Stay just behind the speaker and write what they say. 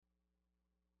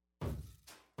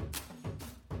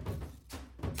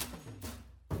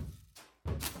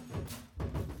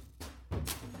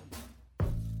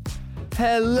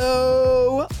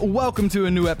Hello! Welcome to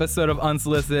a new episode of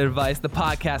Unsolicited Advice, the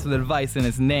podcast with advice in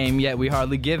its name, yet we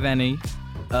hardly give any.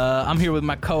 I'm here with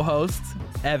my co-host,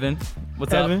 Evan.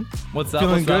 What's Evan. up? What's up?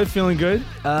 Feeling good.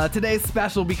 Today's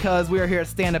special because we are here at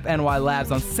Stand Up NY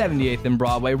Labs on 78th and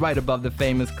Broadway, right above the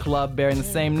famous club bearing the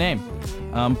same name.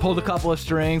 Pulled a couple of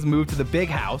strings, moved to the big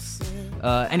house.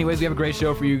 Anyways, we have a great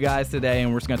show for you guys today,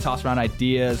 and we're just going to toss around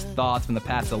ideas, thoughts from the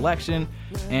past election,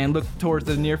 and look towards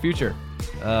the near future.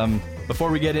 Before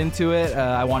we get into it,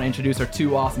 I want to introduce our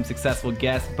two awesome, successful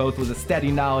guests, both with a steady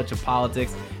knowledge of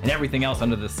politics and everything else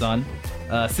under the sun.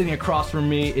 Sitting across from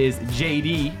me is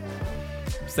JD.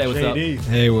 Say what's JD. up.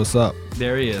 Hey, what's up?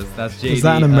 There he is. That's JD. Is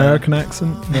that an American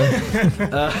accent?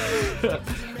 No.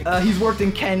 He's worked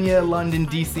in Kenya, London,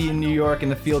 D.C., and New York in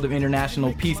the field of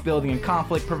international peace building and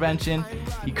conflict prevention.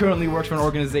 He currently works for an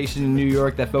organization in New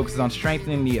York that focuses on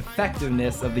strengthening the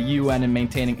effectiveness of the UN and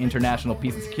maintaining international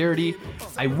peace and security.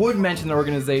 I would mention the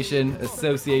organization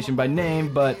association by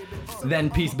name, but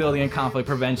then peace building and conflict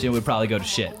prevention would probably go to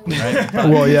shit, right?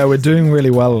 Well, yeah, we're doing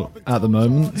really well at the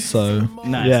moment, so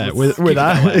Nice. yeah, Let's with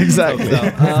that, exactly.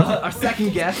 Our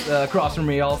second guest, across from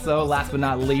me also, last but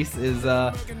not least, is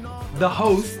the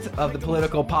host of the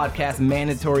political podcast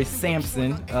Mandatory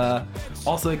Sampson,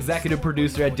 also executive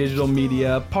producer at Digital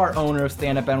Media, part owner of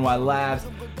Stand Up NY Labs,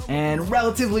 and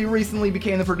relatively recently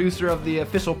became the producer of the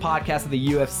official podcast of the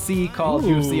UFC called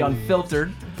UFC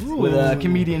Unfiltered, with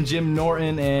comedian Jim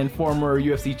Norton and former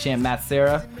UFC champ Matt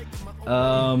Serra.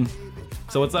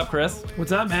 So what's up, Chris?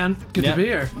 What's up, man? Good to be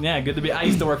here. Yeah, good to be. I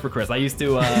used to work for Chris. I used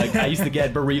to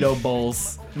get burrito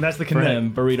bowls. And that's the For connect.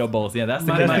 him, burrito bowls. Yeah, that's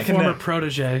the My connect. former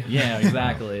protege. Yeah,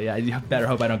 exactly. Yeah, you better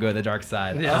hope I don't go to the dark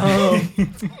side. Yeah.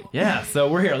 Yeah. So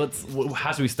we're here.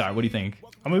 How should we start? What do you think?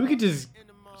 I mean, we could just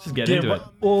Get into it.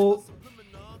 Well,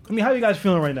 I mean, how are you guys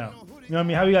feeling right now? You know what I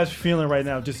mean? How are you guys feeling right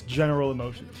now? Just general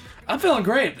emotions. I'm feeling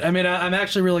great. I mean, I'm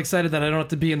actually really excited that I don't have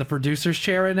to be in the producer's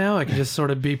chair right now. I can just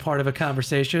sort of be part of a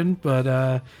conversation. But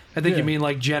I think you mean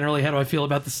like generally how do I feel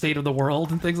about the state of the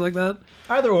world and things like that?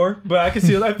 Either or, but I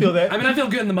feel that. I mean, I feel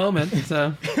good in the moment,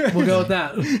 so we'll go with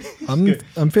that.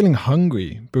 I'm feeling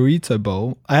hungry. Burrito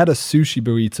bowl. I had a sushi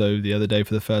burrito the other day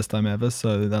for the first time ever,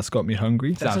 so that's got me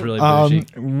hungry. Sounds really bougie.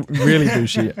 Really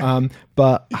bougie.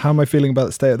 But how am I feeling about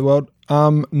the state of the world?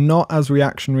 Not as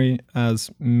reactionary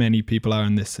as many people are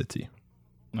in this city.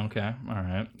 Okay. All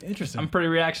right. Interesting. I'm pretty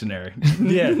reactionary.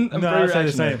 Yeah. I'm I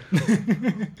pretty say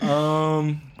the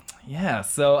same. Yeah.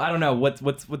 So I don't know. What's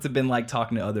it been like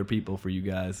talking to other people for you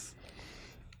guys?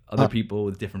 Other people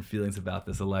with different feelings about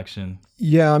this election.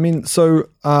 Yeah, I mean, so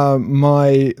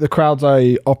the crowds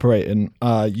I operate in,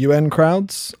 UN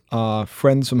crowds, are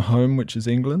Friends from Home, which is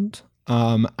England,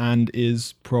 and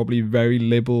is probably very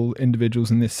liberal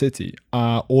individuals in this city.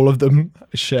 All of them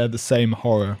share the same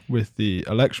horror with the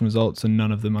election results, and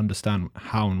none of them understand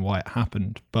how and why it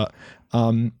happened. But I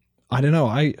don't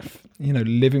know.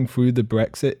 Living through the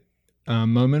Brexit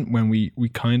moment when we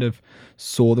kind of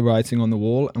saw the writing on the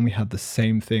wall and we had the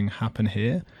same thing happen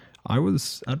here.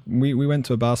 We went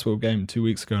to a basketball game 2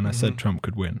 weeks ago and I said Trump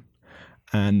could win.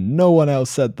 And no one else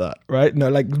said that, right? No,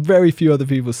 like very few other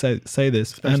people say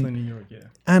this. Especially in New York, yeah.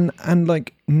 And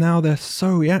like now they're so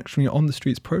reactionary on the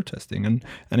streets protesting. And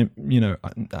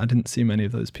I didn't see many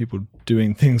of those people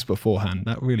doing things beforehand.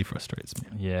 That really frustrates me.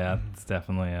 Yeah, it's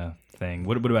definitely a thing.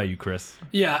 What about you, Chris?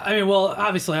 Yeah, I mean, well,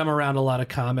 obviously I'm around a lot of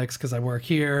comics because I work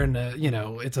here, and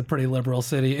it's a pretty liberal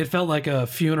city. It felt like a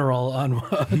funeral on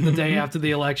the day after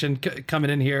the election,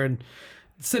 coming in here, and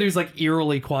the city was like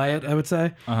eerily quiet, I would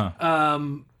say.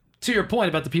 To your point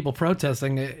about the people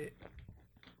protesting,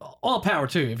 all power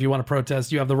too. If you want to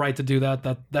protest, you have the right to do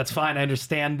that. That's fine. I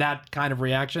understand that kind of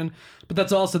reaction, but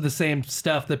that's also the same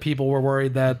stuff that people were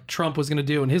worried that Trump was going to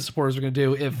do and his supporters were going to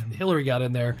do if Hillary got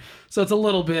in there. So it's a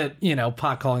little bit,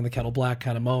 pot calling the kettle black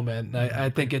kind of moment. I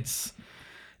think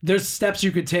there's steps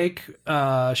you could take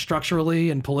structurally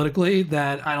and politically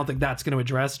that I don't think that's going to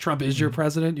address. Trump is your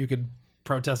president. You could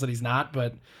protest that he's not,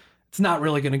 but it's not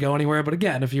really going to go anywhere. But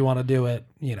again, if you want to do it,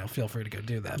 feel free to go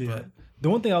do that. Yeah. But The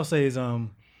one thing I'll say is,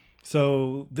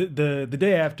 so the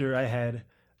day after I had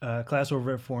class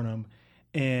over at Fordham,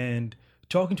 and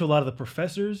talking to a lot of the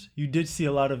professors, you did see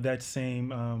a lot of that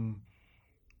same,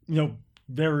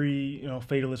 very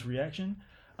fatalist reaction.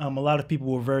 A lot of people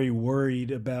were very worried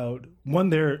about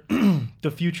their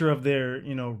the future of their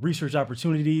research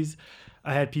opportunities.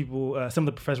 I had people, some of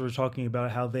the professors were talking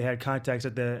about how they had contacts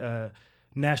at the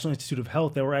National Institute of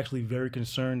Health that were actually very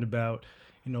concerned about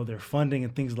their funding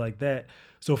and things like that.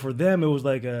 So for them, it was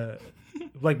like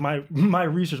my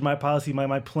research, my policy,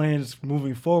 my plans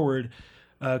moving forward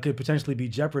could potentially be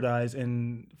jeopardized.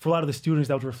 And for a lot of the students,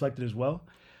 that was reflected as well.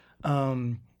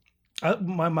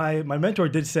 My mentor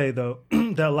did say though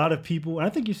that a lot of people, and I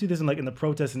think you see this in the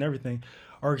protests and everything,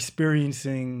 are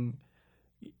experiencing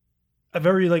a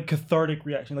very cathartic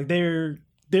reaction. Like they're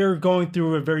going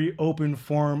through a very open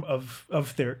form of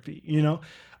therapy.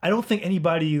 I don't think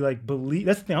anybody that's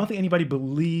the thing. I don't think anybody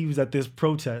believes that this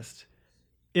protest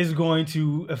is going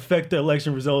to affect the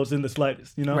election results in the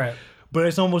slightest. Right. But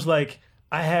it's almost like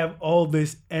I have all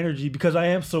this energy because I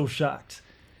am so shocked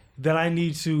that I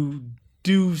need to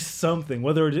do something,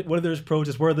 whether it's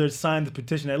protest, whether it's sign the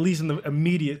petition, at least in the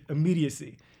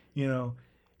immediacy, in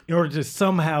order to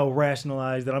somehow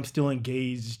rationalize that I'm still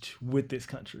engaged with this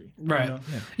country. Right.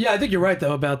 Yeah, I think you're right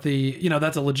though about the,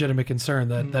 that's a legitimate concern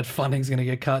that funding's going to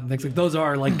get cut and things like those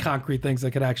are concrete things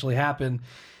that could actually happen.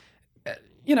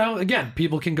 Again,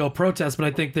 people can go protest, but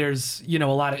I think there's, a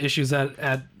lot of issues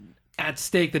at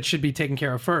stake that should be taken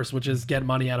care of first, which is get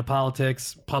money out of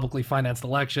politics, publicly financed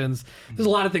elections. There's a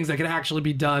lot of things that could actually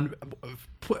be done,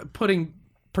 putting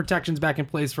protections back in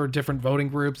place for different voting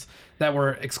groups that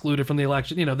were excluded from the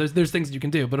election. There's things that you can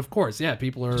do, but of course,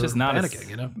 people are just not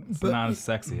panicking. It's not as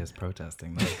sexy as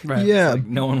protesting, though. Right. Yeah.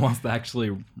 No one wants to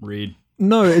actually read.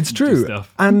 No, it's true.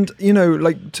 Stuff. And,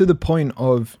 to the point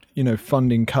of,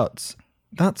 funding cuts,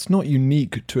 that's not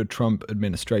unique to a Trump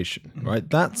administration, right?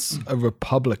 That's a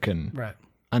Republican. Right.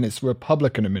 And it's a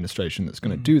Republican administration that's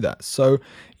going to do that. So,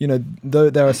 though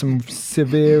there are some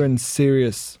severe and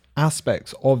serious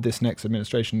aspects of this next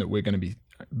administration that we're going to be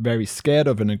very scared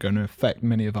of and are going to affect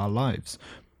many of our lives.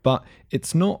 But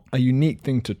it's not a unique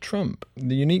thing to Trump.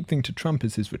 The unique thing to Trump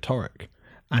is his rhetoric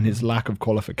and his lack of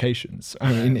qualifications.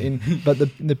 But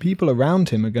the people around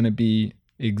him are going to be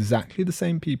exactly the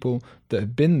same people that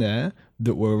have been there,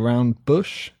 that were around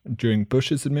Bush during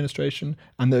Bush's administration,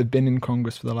 and that have been in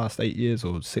Congress for the last 8 years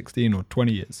or 16 or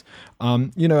 20 years.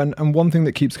 And one thing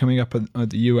that keeps coming up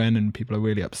at the UN and people are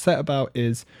really upset about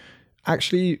is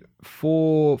actually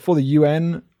for the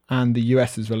UN and the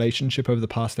US's relationship over the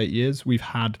past 8 years, we've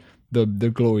had the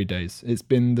glory days. It's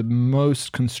been the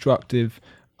most constructive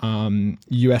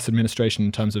US administration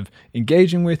in terms of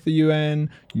engaging with the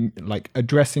UN,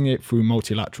 addressing it through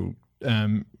multilateral,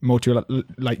 using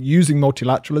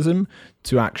multilateralism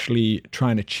to actually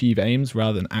try and achieve aims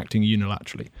rather than acting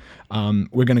unilaterally.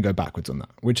 We're going to go backwards on that,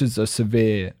 which is a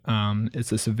severe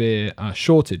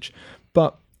shortage.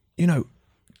 But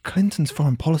Clinton's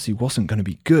foreign policy wasn't going to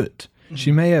be good. Mm-hmm.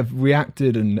 She may have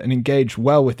reacted and engaged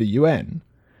well with the UN,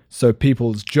 so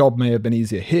people's job may have been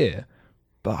easier here.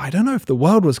 But I don't know if the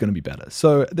world was going to be better.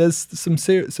 So there's some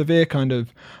severe kind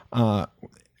of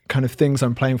things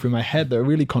I'm playing through my head that are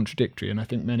really contradictory, and I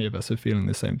think many of us are feeling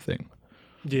the same thing.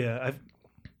 Yeah,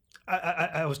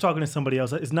 I was talking to somebody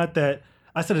else. It's not that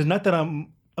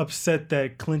I'm upset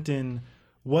that Clinton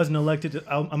wasn't elected.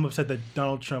 I'm upset that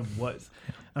Donald Trump was,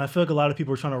 and I feel like a lot of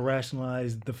people are trying to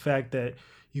rationalize the fact that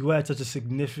you had such a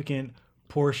significant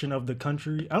portion of the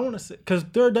country. I don't want to say, because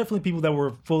there are definitely people that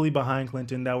were fully behind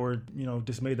Clinton that were,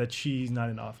 dismayed that she's not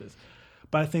in office.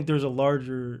 But I think there's a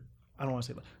large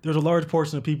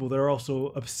portion of people that are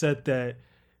also upset that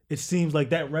it seems like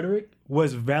that rhetoric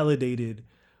was validated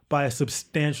by a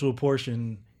substantial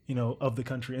portion, of the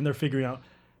country. And they're figuring out,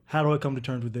 how do I come to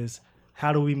terms with this?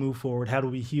 How do we move forward? How do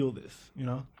we heal this?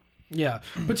 Yeah.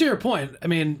 But to your point,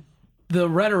 the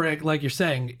rhetoric, like you're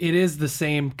saying, it is the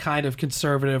same kind of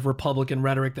conservative Republican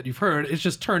rhetoric that you've heard. It's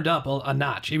just turned up a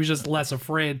notch. He was just less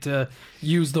afraid to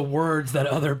use the words that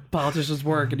other politicians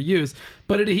were going to use.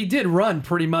 But he did run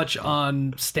pretty much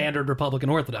on standard Republican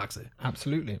orthodoxy.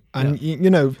 Absolutely. And,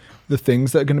 the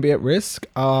things that are going to be at risk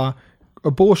are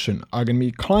abortion, are going to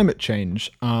be climate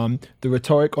change. The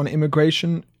rhetoric on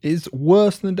immigration is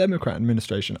worse than the Democrat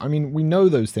administration. We know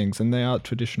those things, and they are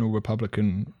traditional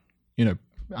Republican,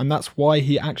 and that's why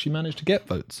he actually managed to get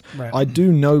votes. Right. I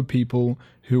do know people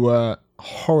who are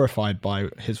horrified by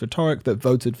his rhetoric that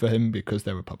voted for him because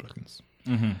they're Republicans.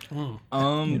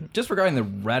 Mm-hmm. Just regarding the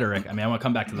rhetoric, I want to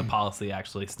come back to the policy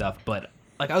actually stuff, but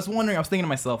I was thinking to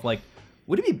myself,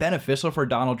 would it be beneficial for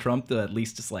Donald Trump to at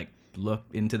least just look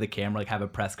into the camera, have a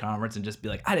press conference and just be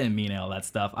like, I didn't mean all that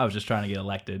stuff. I was just trying to get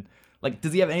elected.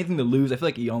 Does he have anything to lose? I feel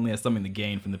like he only has something to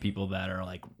gain from the people that are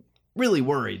really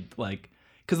worried,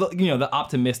 because, the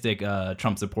optimistic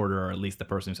Trump supporter, or at least the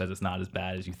person who says it's not as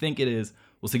bad as you think it is,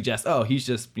 will suggest, oh, he's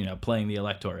just, playing the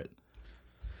electorate.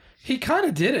 He kind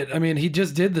of did it. I mean, he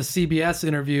just did the CBS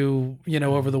interview,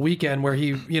 over the weekend where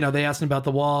he, they asked him about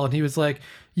the wall and he was like,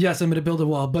 yes, I'm going to build a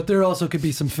wall, but there also could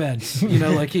be some fence.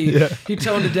 Like he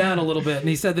toned it down a little bit. And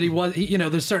he said that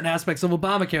there's certain aspects of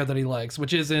Obamacare that he likes,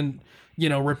 which isn't,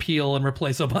 repeal and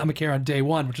replace Obamacare on day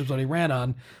one, which is what he ran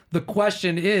on. The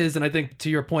question is, and I think to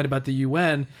your point about the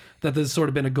UN, that there's sort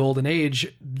of been a golden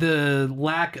age, the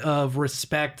lack of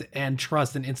respect and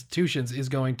trust in institutions is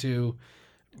going to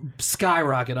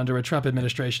skyrocket under a Trump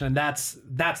administration, and that's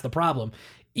the problem.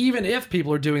 Even if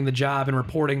people are doing the job and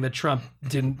reporting that Trump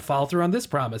didn't follow through on this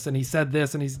promise and he said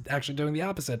this and he's actually doing the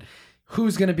opposite,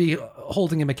 who's going to be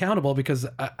holding him accountable? Because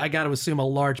I got to assume a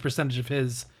large percentage of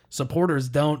his supporters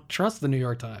don't trust the New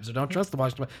York Times or don't trust the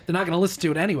Washington Post. They're not going to listen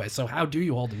to it anyway. So how do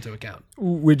you hold him to account?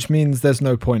 Which means there's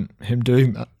no point him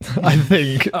doing that. I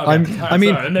think.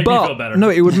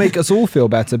 Okay. It would make us all feel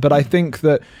better. But I think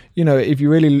that if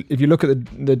you look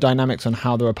at the dynamics on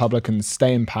how the Republicans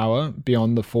stay in power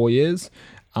beyond the 4 years,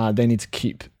 they need to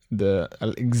keep the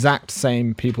exact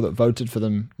same people that voted for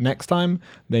them next time.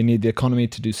 They need the economy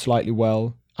to do slightly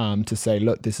well, to say,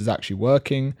 look, this is actually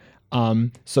working.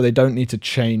 So they don't need to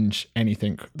change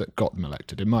anything that got them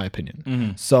elected, in my opinion.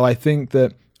 Mm-hmm. So I think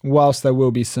that whilst there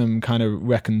will be some kind of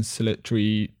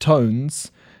reconciliatory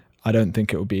tones, I don't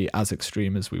think it will be as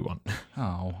extreme as we want.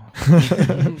 Oh,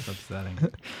 that's upsetting.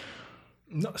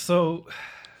 No, so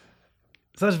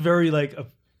that's very like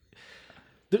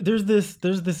there's this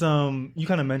you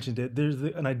kind of mentioned it. There's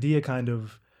an idea kind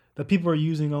of that people are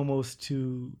using almost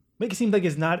to make it seem like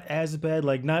it's not as bad.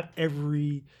 Like not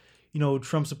every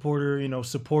Trump supporter,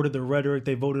 supported the rhetoric.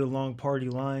 They voted along party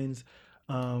lines.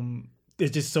 It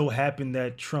just so happened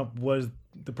that Trump was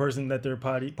the person that their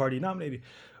party nominated.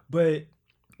 But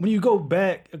when you go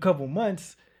back a couple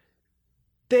months,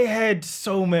 they had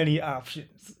so many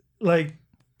options. Like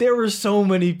there were so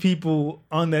many people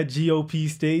on that GOP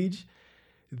stage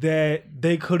that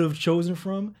they could have chosen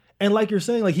from. And like you're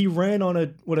saying, like he ran on a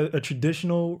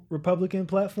traditional Republican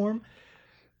platform.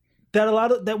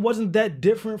 That wasn't that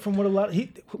different from what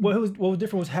was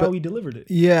different was how he delivered it.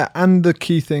 Yeah, and the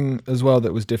key thing as well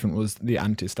that was different was the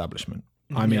anti-establishment.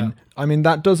 I mean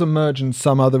that does emerge in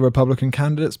some other Republican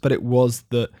candidates, but it was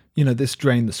that this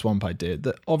drain the swamp idea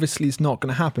that obviously is not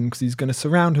going to happen because he's going to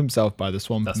surround himself by the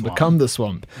swamp and become the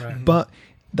swamp. Right. But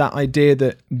that idea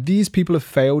that these people have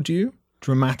failed you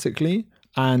dramatically,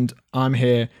 and I'm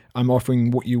here, I'm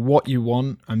offering what you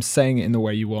want, I'm saying it in the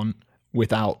way you want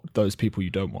without those people you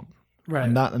don't want. Right.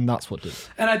 And that's what did it.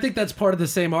 And I think that's part of the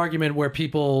same argument where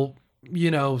people,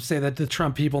 say that the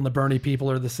Trump people and the Bernie people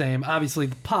are the same. Obviously,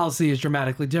 the policy is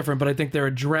dramatically different, but I think they're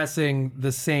addressing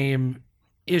the same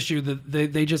issue. That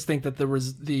they just think that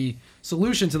the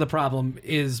solution to the problem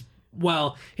is,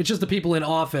 well, it's just the people in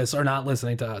office are not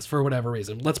listening to us for whatever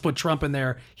reason. Let's put Trump in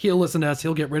there. He'll listen to us.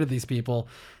 He'll get rid of these people.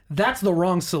 That's the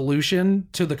wrong solution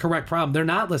to the correct problem. They're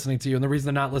not listening to you. And the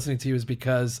reason they're not listening to you is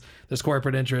because there's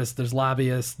corporate interests, there's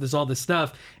lobbyists, there's all this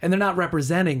stuff. And they're not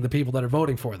representing the people that are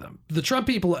voting for them. The Trump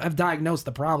people have diagnosed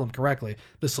the problem correctly.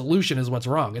 The solution is what's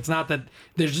wrong. It's not that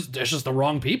there's just the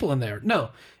wrong people in there.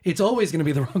 No, it's always going to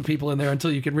be the wrong people in there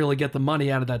until you can really get the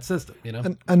money out of that system,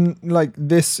 And like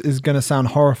this is going to sound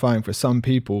horrifying for some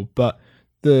people, but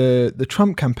the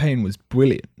Trump campaign was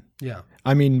brilliant. Yeah.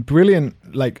 I mean, brilliant,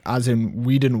 like as in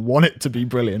we didn't want it to be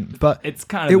brilliant, but it's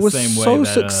kind of the same way. It was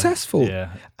so successful. Yeah.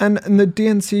 And the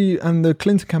DNC and the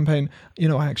Clinton campaign,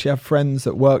 I actually have friends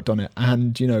that worked on it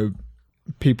and,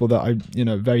 people that I,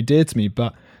 very dear to me,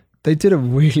 but they did a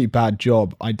really bad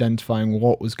job identifying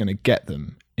what was going to get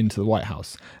them into the White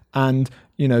House. And,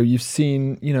 you've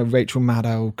seen, Rachel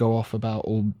Maddow go off about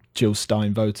all Jill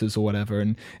Stein voters or whatever.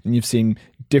 And you've seen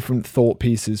different thought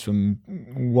pieces from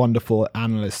wonderful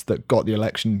analysts that got the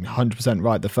election 100%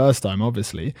 right the first time,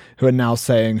 obviously, who are now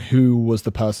saying who was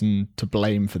the person to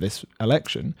blame for this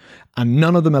election. And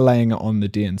none of them are laying it on the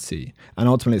DNC. And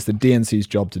ultimately, it's the DNC's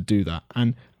job to do that.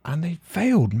 And they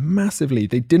failed massively.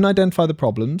 They didn't identify the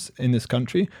problems in this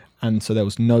country. And so there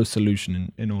was no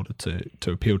solution in order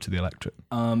to appeal to the electorate.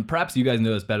 Perhaps you guys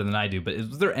know this better than I do, but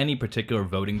was there any particular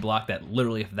voting bloc that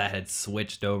literally, if that had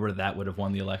switched over, that would have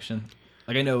won the election?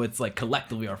 Like, I know it's like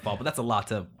collectively our fault, but that's a lot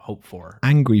to hope for.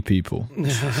 Angry people.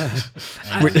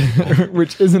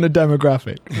 which isn't a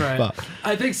demographic. Right. But.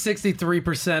 I think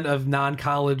 63% of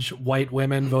non-college white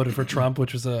women voted for Trump,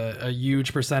 which was a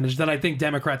huge percentage. Then I think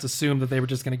Democrats assumed that they were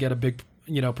just going to get a big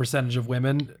percentage of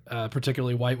women,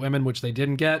 particularly white women, which they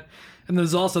didn't get. And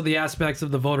there's also the aspects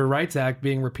of the Voter Rights Act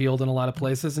being repealed in a lot of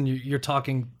places. And you're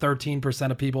talking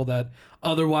 13% of people that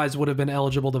otherwise would have been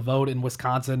eligible to vote in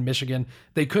Wisconsin, Michigan,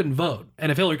 they couldn't vote.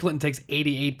 And if Hillary Clinton takes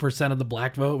 88% of the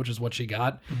black vote, which is what she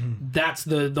got, those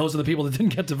are the people that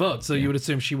didn't get to vote. So you would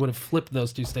assume she would have flipped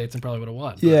those two states and probably would have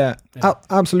won.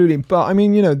 Absolutely. But I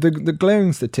mean, the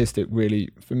glaring statistic really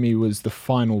for me was the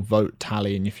final vote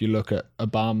tally. And if you look at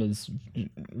Obama's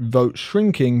vote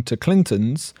shrinking to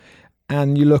Clinton's,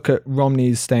 and you look at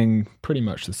Romney's staying pretty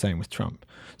much the same with Trump.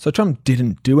 So Trump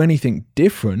didn't do anything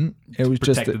different. It was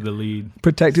just protected the lead.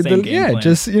 Protected Same the game plan.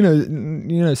 just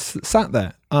sat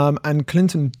there. And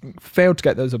Clinton failed to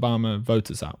get those Obama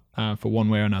voters out for one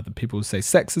way or another. People will say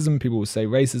sexism. People will say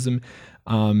racism.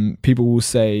 People will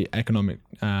say economic,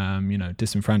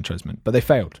 disenfranchisement. But they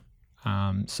failed.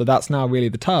 So that's now really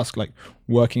the task, like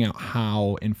working out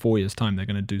how in 4 years' time they're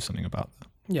going to do something about that.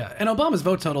 Yeah, and Obama's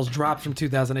vote totals dropped from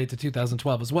 2008 to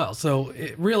 2012 as well. So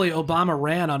Obama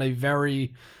ran on a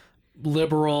very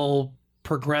liberal,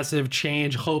 progressive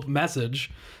change, hope message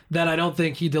that I don't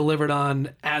think he delivered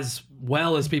on as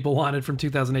well as people wanted from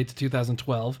 2008 to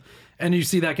 2012. And you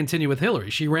see that continue with Hillary.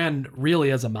 She ran really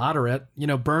as a moderate.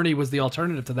 Bernie was the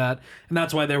alternative to that. And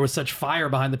that's why there was such fire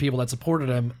behind the people that supported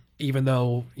him, even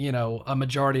though, a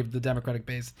majority of the Democratic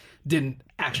base didn't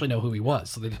actually know who he was.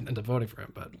 So they didn't end up voting for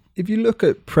him. But if you look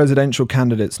at presidential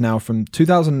candidates now from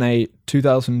 2008,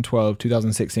 2012,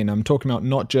 2016, I'm talking about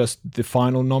not just the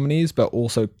final nominees, but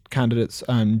also candidates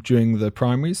during the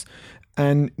primaries.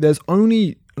 And there's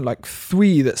only like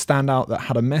 3 that stand out that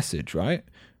had a message, right?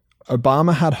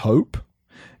 Obama had hope.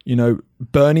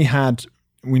 Bernie had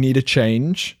we need a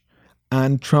change.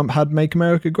 And Trump had make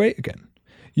America great again.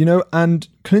 And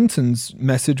Clinton's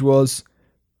message was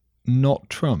not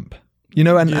Trump,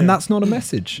 and that's not a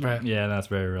message. right. Yeah, that's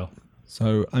very real.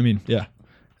 So, I mean, yeah,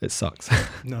 it sucks.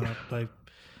 No,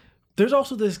 there's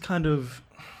also this kind of,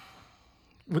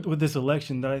 with this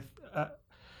election that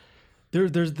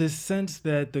there's this sense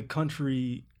that the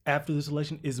country after this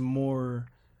election is more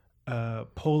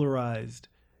polarized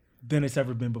than it's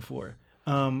ever been before.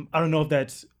 I don't know if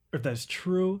that's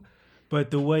true. But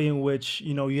the way in which,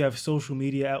 you have social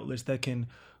media outlets that can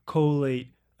collate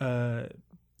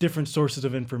different sources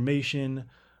of information,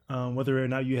 whether or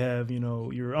not you have,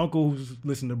 your uncle who's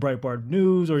listening to Breitbart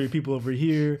News or your people over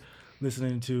here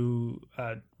listening to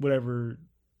whatever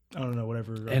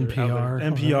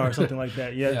NPR, something like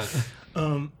that. Yeah.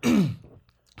 So you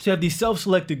have these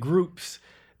self-selected groups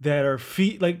that are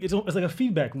it's like a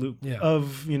feedback loop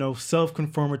of,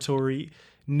 self-conformatory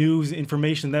news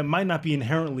information that might not be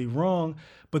inherently wrong,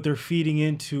 but they're feeding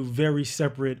into very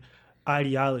separate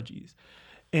ideologies.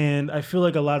 And I feel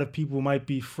like a lot of people might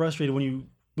be frustrated when you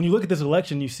look at this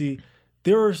election, you see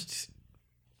there are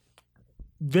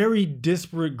very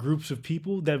disparate groups of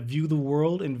people that view the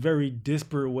world in very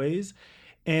disparate ways,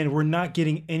 and we're not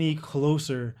getting any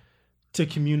closer to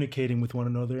communicating with one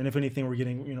another. And if anything, we're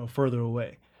getting, further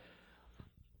away.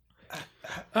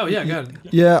 Oh, yeah, go ahead.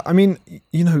 Yeah, I mean,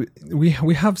 we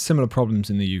have similar problems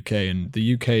in the UK, and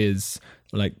the UK is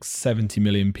like 70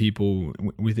 million people.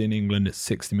 Within England, it's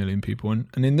 60 million people.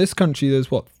 And in this country, there's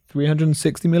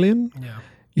 360 million?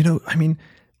 Yeah. I mean,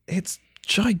 it's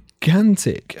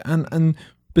gigantic. And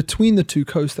between the two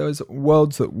coasts, there is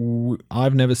worlds that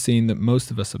I've never seen, that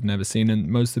most of us have never seen, and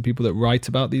most of the people that write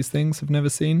about these things have never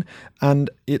seen. And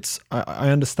I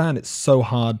understand it's so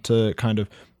hard to kind of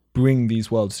bring these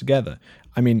worlds together.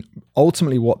 I mean,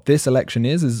 ultimately what this election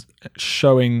is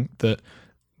showing that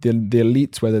the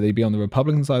elites, whether they be on the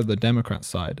Republican side or the Democrat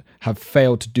side, have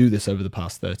failed to do this over the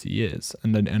past 30 years.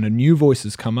 And a new voice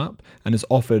has come up and has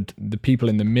offered the people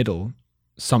in the middle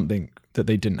something that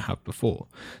they didn't have before.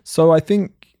 So I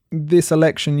think this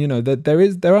election, that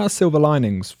there are silver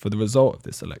linings for the result of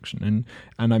this election.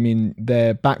 And I mean,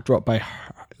 they're backdrop by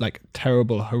like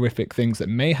terrible, horrific things that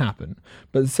may happen.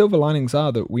 But the silver linings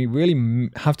are that we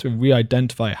really have to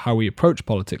re-identify how we approach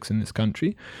politics in this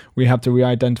country. We have to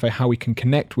re-identify how we can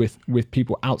connect with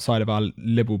people outside of our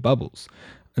liberal bubbles.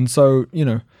 And so,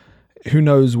 who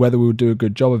knows whether we'll do a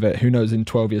good job of it? Who knows in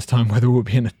 12 years' time whether we'll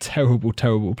be in a terrible,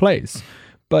 terrible place?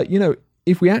 But,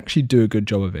 if we actually do a good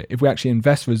job of it, if we actually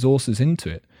invest resources into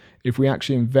it, if we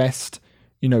actually invest,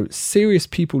 serious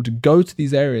people to go to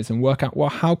these areas and work out, well,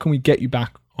 how can we get you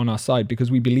back on our side,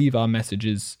 because we believe our message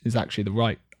is actually the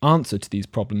right answer to these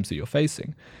problems that you're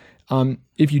facing.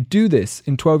 If you do this,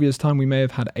 in 12 years' time, we may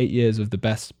have had 8 years of the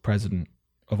best president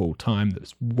of all time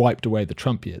that's wiped away the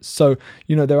Trump years. So,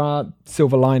 there are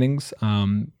silver linings,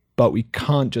 but we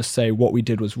can't just say what we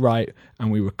did was right and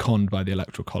we were conned by the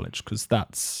Electoral College, because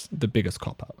that's the biggest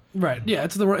cop-out. Right. Yeah,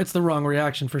 it's the wrong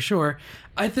reaction for sure.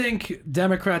 I think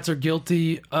Democrats are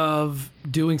guilty of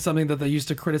doing something that they used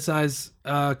to criticize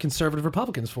conservative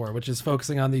Republicans for, which is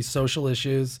focusing on these social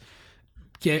issues,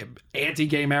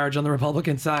 anti-gay marriage on the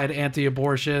Republican side,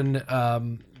 anti-abortion,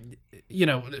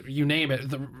 you name it,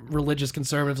 the religious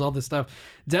conservatives, all this stuff.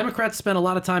 Democrats spent a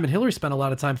lot of time, and Hillary spent a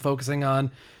lot of time focusing on,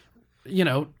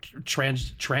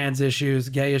 trans issues,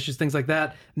 gay issues, things like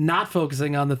that, not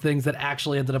focusing on the things that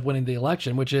actually ended up winning the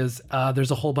election, which is there's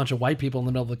a whole bunch of white people in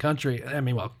the middle of the country. I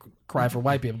mean, well, cry for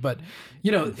white people, but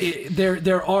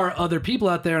there are other people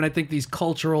out there, and I think these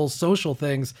cultural, social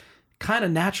things kind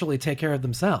of naturally take care of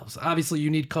themselves. Obviously,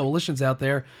 you need coalitions out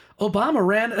there. Obama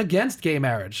ran against gay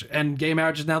marriage, and gay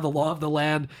marriage is now the law of the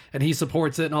land, and he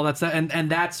supports it and all that stuff. And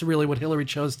that's really what Hillary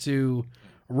chose to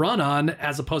run on,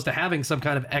 as opposed to having some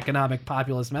kind of economic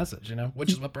populist message,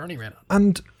 which is what Bernie ran on.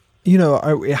 And,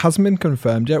 it hasn't been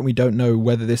confirmed yet. We don't know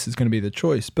whether this is going to be the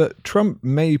choice, but Trump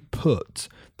may put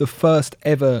the first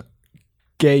ever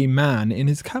gay man in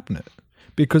his cabinet.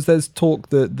 Because there's talk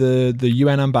that the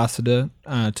UN ambassador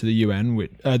to the UN,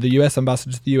 the US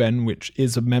ambassador to the UN, which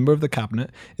is a member of the cabinet,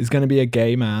 is going to be a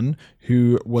gay man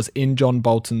who was in John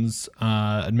Bolton's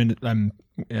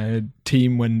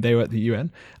team when they were at the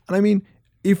UN. And I mean,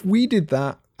 if we did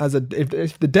that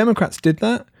if the Democrats did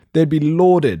that, they'd be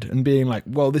lauded and being like,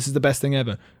 well, this is the best thing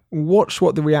ever. Watch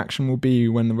what the reaction will be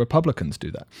when the Republicans do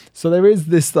that. So there is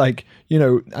this,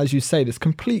 as you say, this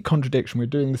complete contradiction. We're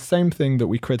doing the same thing that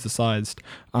we criticized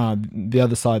the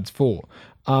other sides for.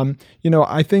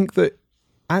 I think that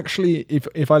actually,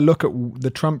 if I look at the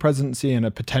Trump presidency and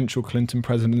a potential Clinton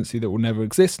presidency that will never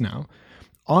exist now,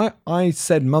 I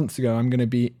said months ago I'm going to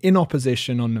be in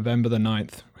opposition on November the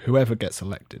 9th, whoever gets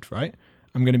elected, right?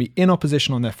 I'm going to be in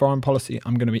opposition on their foreign policy.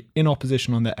 I'm going to be in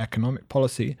opposition on their economic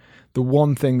policy. The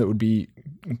one thing that would be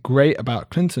great about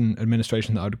Clinton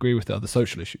administration that I would agree with are the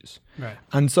social issues. Right.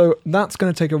 And so that's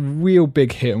going to take a real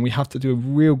big hit, and we have to do a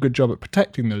real good job at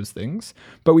protecting those things.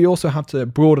 But we also have to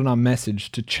broaden our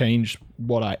message to change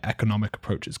what our economic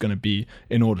approach is going to be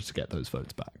in order to get those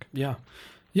votes back. Yeah.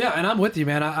 Yeah, and I'm with you,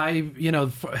 man.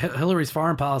 Hillary's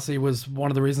foreign policy was one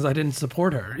of the reasons I didn't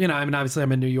support her. Obviously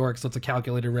I'm in New York, so it's a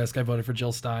calculated risk. I voted for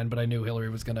Jill Stein, but I knew Hillary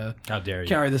was going to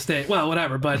carry the state. Well,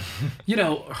 whatever. But,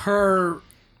 her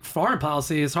foreign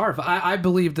policy is hard. I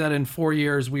believe that in 4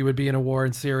 years we would be in a war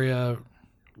in Syria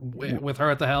with her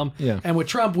at the helm. Yeah. And with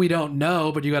Trump, we don't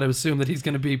know, but you got to assume that he's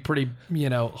going to be pretty,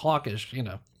 hawkish,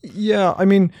 Yeah, I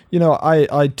mean,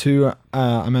 I too,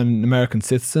 I'm an American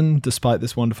citizen, despite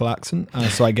this wonderful accent,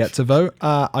 so I get to vote.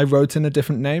 I wrote in a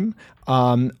different name.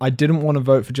 I didn't want to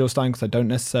vote for Jill Stein because I don't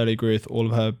necessarily agree with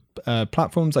all of her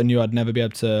platforms. I knew I'd never be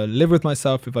able to live with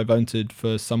myself if I voted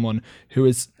for someone who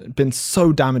has been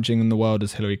so damaging in the world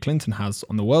as Hillary Clinton has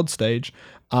on the world stage.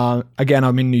 Again,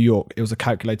 I'm in New York. It was a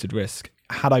calculated risk.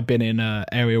 Had I been in an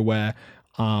area where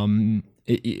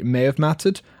it may have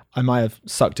mattered, I might have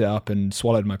sucked it up and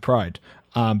swallowed my pride.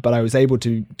 But I was able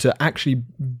to actually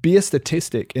be a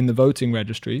statistic in the voting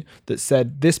registry that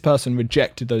said this person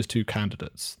rejected those two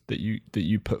candidates that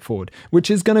you put forward,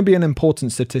 which is going to be an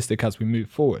important statistic as we move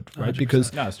forward, right? 100%.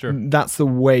 Because no, that's true. That's the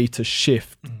way to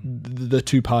shift the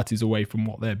two parties away from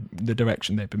the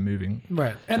direction they've been moving.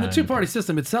 Right. And the two-party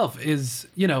system itself is,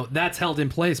 that's held in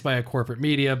place by a corporate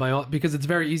media, because it's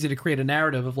very easy to create a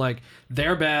narrative of like,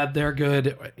 they're bad, they're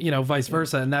good, vice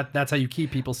versa. And that's how you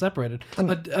keep people separated.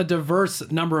 A diverse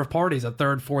number of parties, a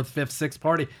third, fourth, fifth, sixth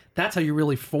party, that's how you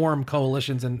really form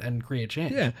coalitions and create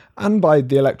change. Yeah. And by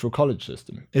the electoral college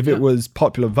system. If it was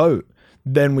popular vote,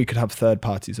 then we could have third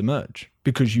parties emerge,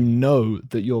 because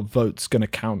that your vote's going to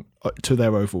count to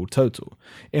their overall total.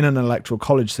 In an electoral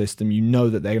college system,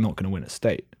 that they're not going to win a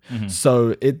state. Mm-hmm.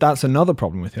 So that's another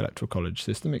problem with the electoral college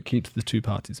system. It keeps the two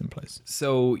parties in place.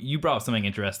 So you brought up something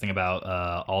interesting about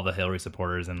all the Hillary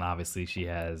supporters, and obviously she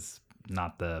has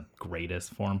not the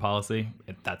greatest foreign policy.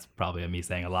 That's probably me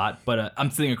saying a lot, but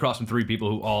I'm sitting across from three people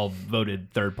who all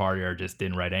voted third party or just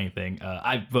didn't write anything.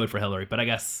 I voted for Hillary, but I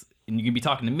guess, and you can be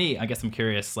talking to me, I guess I'm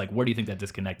curious, like, where do you think that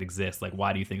disconnect exists? Like,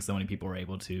 why do you think so many people were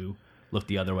able to look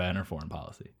the other way on her foreign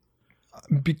policy?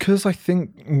 Because I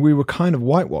think we were kind of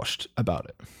whitewashed about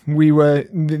it. We were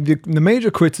the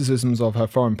major criticisms of her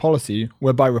foreign policy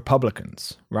were by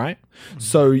Republicans, right? Mm-hmm.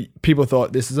 So people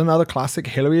thought this is another classic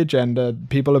Hillary agenda.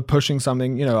 People are pushing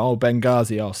something,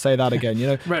 Benghazi. I'll say that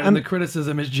again, Right, and the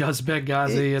criticism is just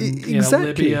Benghazi and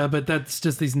exactly. Libya, but that's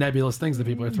just these nebulous things that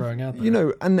people are throwing out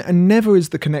there. And never is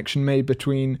the connection made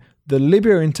between the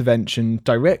Libya intervention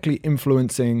directly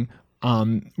influencing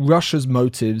Russia's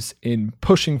motives in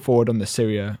pushing forward on the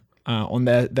Syria on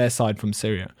their side from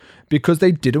Syria, because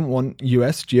they didn't want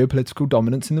US geopolitical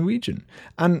dominance in the region.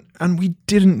 And we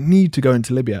didn't need to go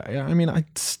into Libya. I mean, I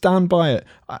stand by it.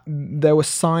 There were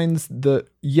signs that,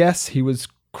 yes, he was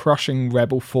crushing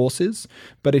rebel forces,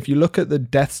 but if you look at the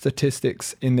death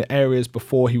statistics in the areas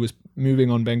before he was moving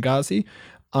on Benghazi,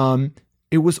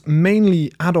 it was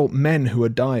mainly adult men who were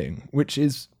dying, which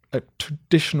is a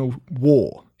traditional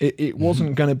war. It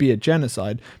wasn't going to be a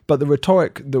genocide, but the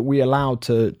rhetoric that we allowed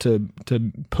to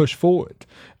push forward,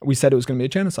 we said it was going to be a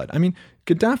genocide. I mean,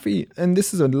 Gaddafi, and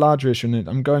this is a larger issue, and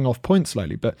I'm going off point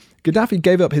slightly, but Gaddafi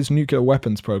gave up his nuclear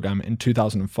weapons program in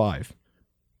 2005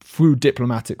 through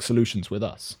diplomatic solutions with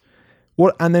us.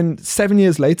 And then 7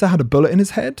 years later had a bullet in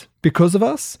his head because of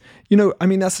us. I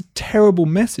mean, that's a terrible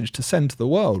message to send to the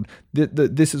world,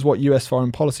 that this is what US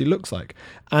foreign policy looks like.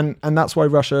 And that's why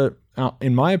Russia,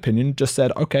 in my opinion, just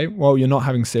said, okay, well, you're not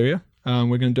having Syria.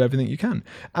 We're going to do everything you can.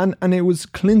 And it was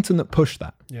Clinton that pushed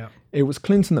that. Yeah. It was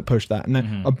Clinton that pushed that. And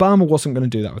Obama wasn't going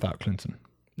to do that without Clinton.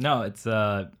 No, it's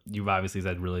you've obviously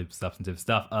said really substantive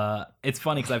stuff. It's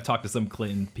funny because I've talked to some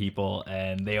Clinton people,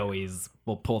 and they always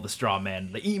will pull the straw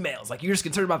man, the emails. Like, you're just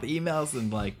concerned about the emails,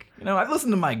 and I've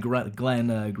listened to my Glenn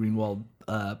Greenwald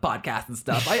podcast and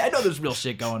stuff. I know there's real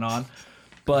shit going on,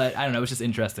 but I don't know. It's just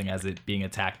interesting as it being a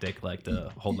tactic,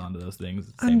 to hold on to those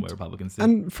things, the same way Republicans do.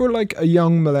 And for a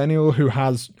young millennial who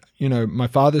has, my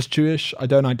father's Jewish, I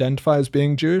don't identify as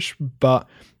being Jewish, but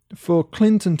for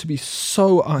Clinton to be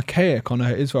so archaic on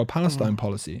her Israel-Palestine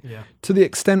policy, to the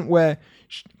extent where,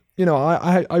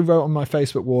 I wrote on my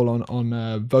Facebook wall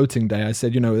on voting day, I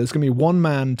said, there's going to be one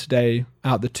man today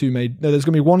out the there's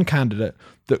going to be one candidate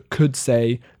that could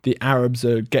say the Arabs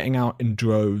are getting out in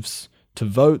droves to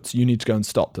vote, you need to go and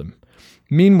stop them.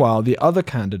 Meanwhile, the other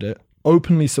candidate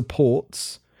openly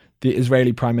supports the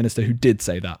Israeli prime minister who did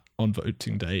say that on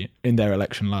voting day in their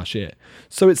election last year.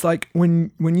 So it's like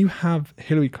when you have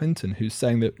Hillary Clinton who's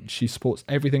saying that she supports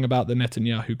everything about the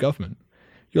Netanyahu government,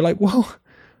 you're like, well,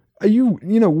 are you,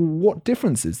 what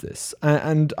difference is this?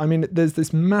 And I mean, there's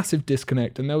this massive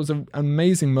disconnect. And there was an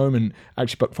amazing moment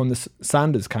actually from the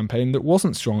Sanders campaign that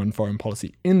wasn't strong on foreign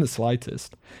policy in the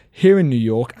slightest, here in New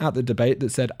York at the debate,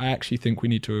 that said, I actually think we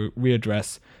need to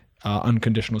readdress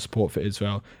unconditional support for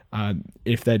Israel.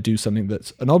 If they do something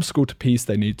that's an obstacle to peace,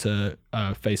 they need to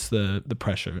face the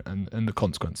pressure and the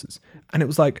consequences. And it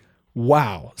was like,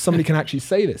 wow, somebody can actually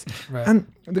say this. Right.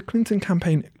 And the Clinton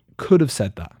campaign could have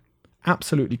said that.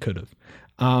 Absolutely could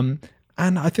have.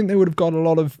 And I think they would have got a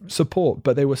lot of support,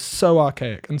 but they were so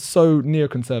archaic and so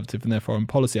neoconservative in their foreign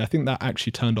policy. I think that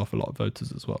actually turned off a lot of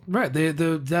voters as well. Right.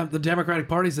 The Democratic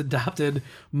Party's adopted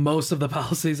most of the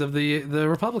policies of the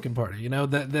Republican Party.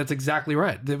 That's exactly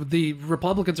right. The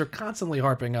Republicans are constantly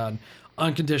harping on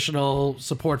unconditional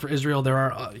support for Israel. They're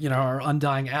our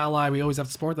undying ally. We always have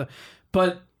to support them.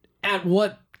 But at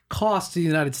what cost to the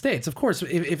United States? Of course,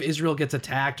 if Israel gets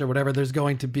attacked or whatever, there's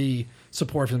going to be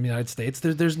support from the United States.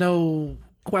 There's no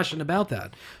question about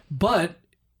that. But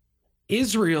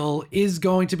Israel is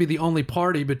going to be the only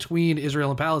party between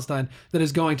Israel and Palestine that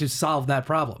is going to solve that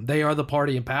problem. They are the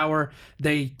party in power.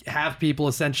 They have people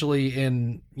essentially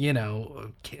in,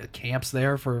 camps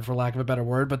there, for lack of a better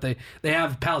word, but they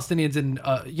have Palestinians in,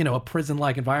 a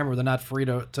prison-like environment where they're not free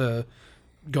to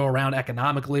go around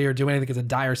economically or do anything. It's a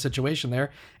dire situation there.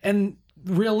 And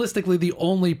realistically, the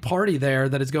only party there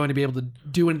that is going to be able to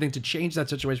do anything to change that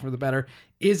situation for the better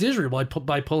is Israel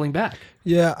by pulling back.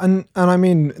 Yeah, and I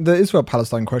mean, the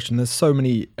Israel-Palestine question, there's so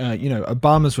many,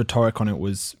 Obama's rhetoric on it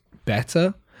was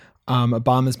better.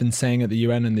 Obama's been saying at the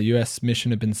UN, and the US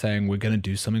mission have been saying, we're going to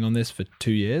do something on this for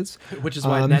 2 years. Which is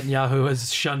why Netanyahu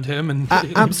has shunned him. And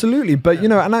absolutely. But,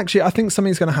 and actually, I think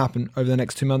something's going to happen over the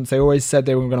next 2 months. They always said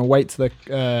they were going to wait till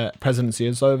the presidency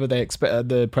is over. They expect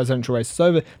the presidential race is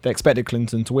over. They expected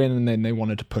Clinton to win, and then they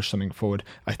wanted to push something forward.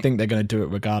 I think they're going to do it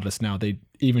regardless now.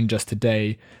 Even just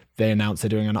today, they announced they're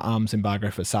doing an arms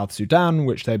embargo for South Sudan,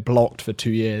 which they blocked for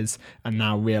 2 years, and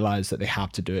now realize that they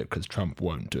have to do it because Trump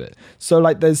won't do it. So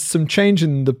there's some change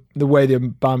in the way the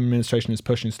Obama administration is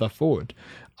pushing stuff forward.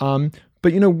 But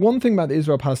one thing about the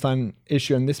Israel-Palestine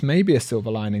issue, and this may be a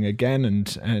silver lining again,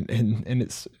 and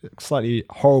it's slightly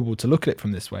horrible to look at it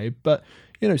from this way, but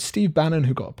Steve Bannon,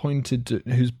 who got appointed,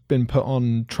 who's been put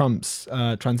on Trump's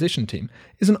transition team,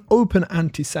 is an open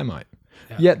anti-Semite.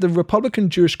 Yeah. Yet the Republican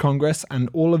Jewish Congress and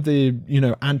all of the,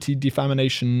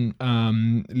 anti-defamation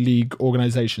league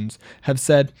organizations have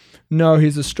said, no,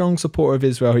 he's a strong supporter of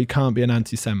Israel. He can't be an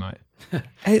anti-Semite.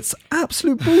 It's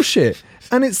absolute bullshit.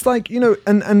 And it's like,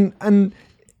 and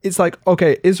it's like,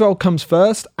 okay, Israel comes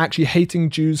first. Actually, hating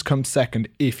Jews comes second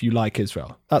if you like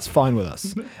Israel. That's fine with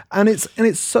us. And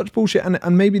it's such bullshit.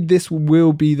 And maybe this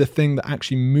will be the thing that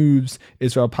actually moves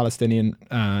Israel-Palestinian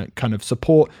kind of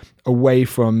support away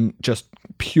from just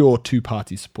pure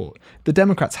two-party support. The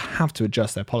Democrats have to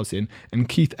adjust their policy. And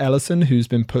Keith Ellison, who's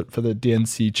been put for the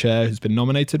DNC chair, who's been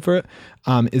nominated for it,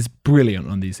 is brilliant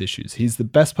on these issues. He's the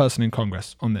best person in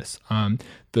Congress on this.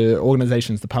 The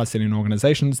organizations, the Palestinian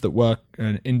organizations that work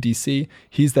in DC,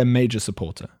 he's their major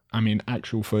supporter. I mean,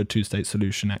 actual for a two-state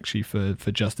solution, actually for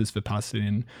justice for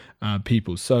Palestinian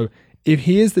people. So if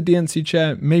he is the DNC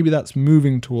chair, maybe that's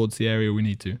moving towards the area we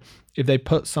need to. If they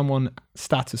put someone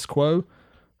status quo,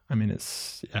 I mean,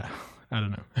 I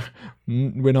don't know.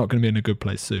 We're not going to be in a good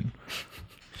place soon.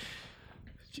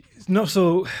 No,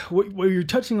 so what you're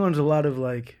touching on is a lot of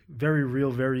like very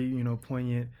real, very,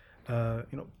 poignant,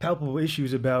 palpable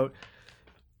issues about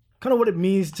kind of what it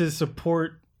means to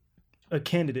support a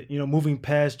candidate, moving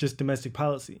past just domestic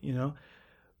policy,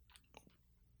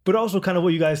 But also kind of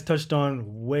what you guys touched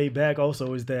on way back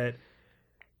also is that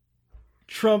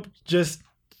Trump just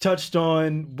touched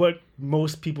on what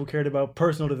most people cared about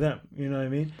personal to them. You know what I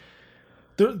mean?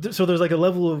 So there's like a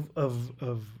level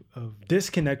of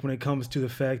disconnect when it comes to the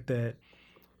fact that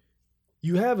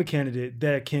you have a candidate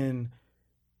that can,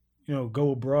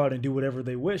 go abroad and do whatever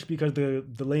they wish because the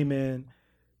layman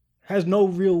has no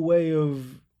real way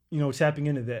of, tapping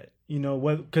into that,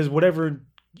 because whatever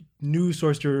news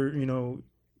source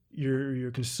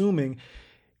you're consuming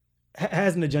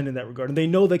has an agenda in that regard. And they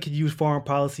know they could use foreign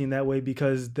policy in that way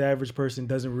because the average person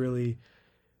doesn't really,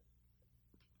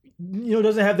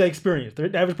 doesn't have that experience.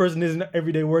 The average person isn't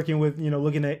every day working with,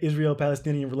 looking at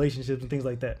Israel-Palestinian relationships and things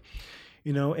like that.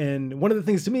 And one of the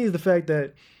things to me is the fact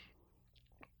that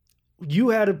you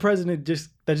had a president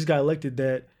that just got elected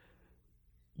that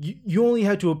you only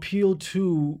had to appeal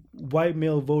to white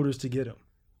male voters to get him.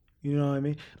 You know what I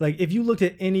mean? Like if you looked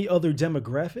at any other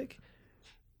demographic,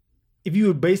 if you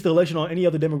would base the election on any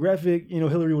other demographic,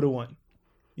 Hillary would have won,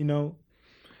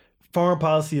 foreign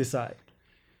policy aside.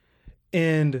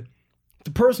 And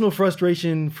the personal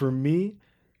frustration for me,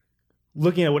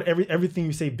 looking at what everything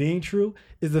you say being true,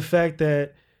 is the fact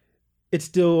that it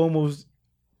still almost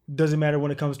doesn't matter when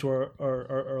it comes to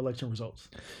our election results.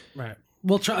 Right.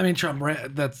 Well, Trump,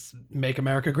 that's make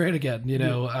America great again.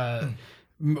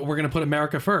 We're going to put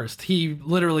America first. He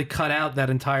literally cut out that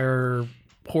entire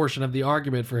portion of the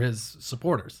argument for his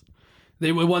supporters.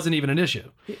 It wasn't even an issue.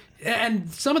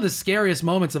 And some of the scariest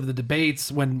moments of the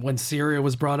debates when Syria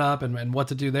was brought up and what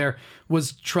to do there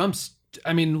was Trump's,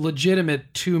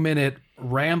 legitimate 2-minute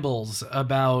rambles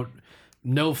about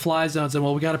no-fly zones and,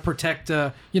 well, we got to protect,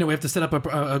 we have to set up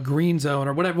a green zone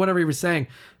or whatever he was saying.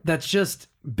 That's just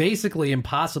basically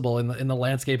impossible in the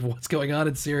landscape of what's going on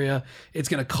in Syria. It's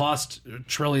going to cost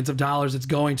trillions of dollars. It's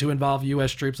going to involve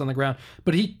U.S. troops on the ground.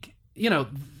 But he,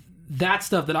 that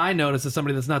stuff that I notice as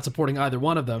somebody that's not supporting either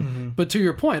one of them. Mm-hmm. But to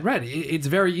your point, right, it's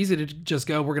very easy to just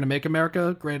go, we're going to make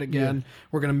America great again. Yeah.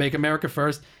 We're going to make America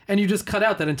first. And you just cut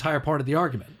out that entire part of the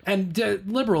argument. And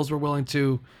liberals were willing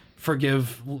to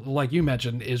forgive, like you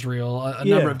mentioned, Israel, a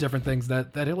number of different things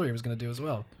that Hillary was going to do as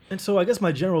well. And so I guess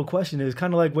my general question is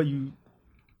kind of like what you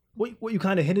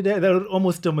kind of hinted at, that was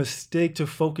almost a mistake to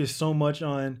focus so much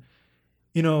on,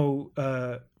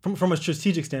 from a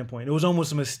strategic standpoint. It was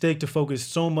almost a mistake to focus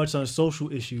so much on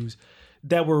social issues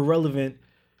that were relevant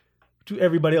to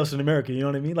everybody else in America. You know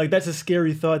what I mean? Like, that's a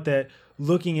scary thought, that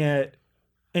looking at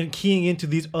and keying into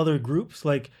these other groups,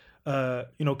 like,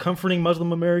 comforting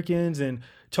Muslim Americans and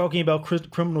talking about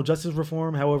criminal justice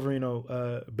reform,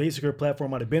 however, basic or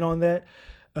platform might have been on that,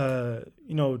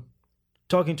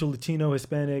 talking to Latino,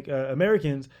 Hispanic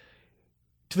Americans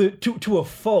to a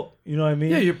fault, you know what I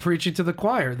mean? Yeah, you're preaching to the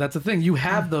choir. That's the thing. You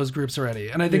have those groups already.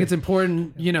 And I think it's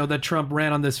important, that Trump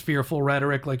ran on this fearful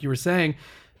rhetoric, like you were saying.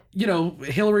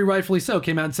 Hillary, rightfully so,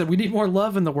 came out and said, we need more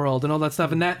love in the world and all that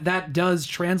stuff. And that does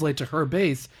translate to her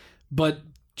base, but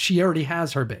she already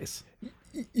has her base.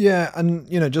 Yeah, and,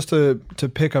 just to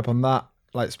pick up on that,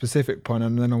 like, specific point,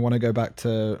 and then I want to go back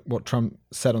to what Trump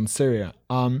said on Syria.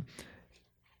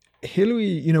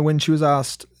 Hillary, when she was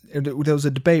asked, there was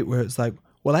a debate where it's like,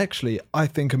 well, actually, I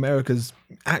think America's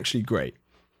actually great.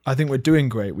 I think we're doing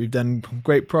great. We've done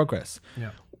great progress.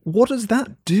 Yeah. What does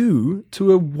that do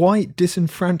to a white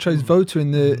disenfranchised voter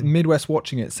in the Midwest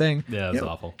watching it, saying, yeah, that's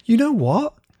awful. You know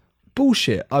what?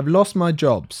 Bullshit. I've lost my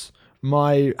jobs.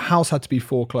 My house had to be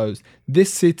foreclosed.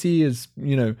 This city is,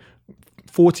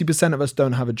 40% of us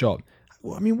don't have a job.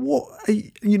 I mean, what?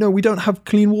 We don't have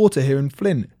clean water here in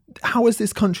Flint. how is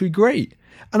this country great?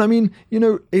 And I mean,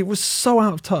 it was so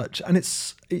out of touch, and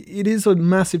it is a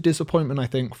massive disappointment, I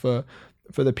think, for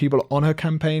the people on her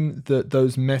campaign, that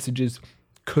those messages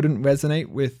couldn't resonate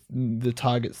with the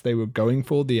targets they were going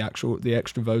for, the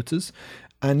extra voters.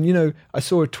 And I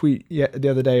saw a tweet the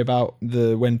other day about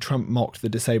when Trump mocked the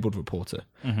disabled reporter,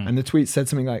 and the tweet said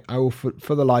something like, "I will,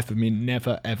 for the life of me,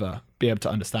 never ever be able to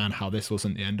understand how this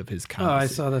wasn't the end of his candidacy." Oh, I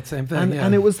saw that same thing.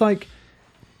 And it was like,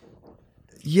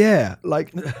 yeah,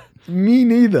 like me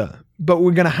neither. But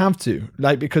we're gonna have to,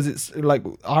 because it's like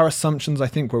our assumptions, I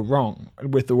think, were wrong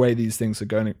with the way these things are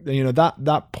going.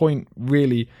 That point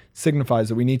really signifies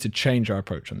that we need to change our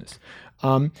approach on this.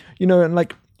 And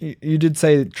like you did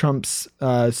say, Trump's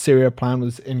Syria plan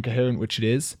was incoherent, which it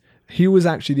is. He was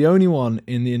actually the only one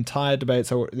in the entire debate,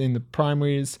 so in the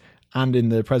primaries and in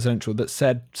the presidential, that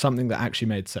said something that actually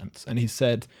made sense. And he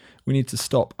said, we need to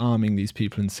stop arming these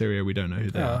people in Syria. We don't know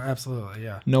who they are. Absolutely,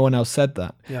 yeah. No one else said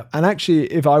that. Yeah. And actually,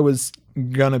 if I was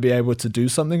going to be able to do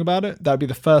something about it, that'd be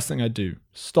the first thing I'd do.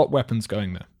 Stop weapons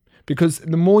going there. Because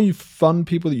the more you fund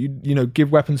people that you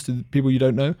give weapons to people you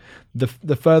don't know,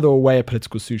 the further away a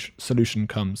political solution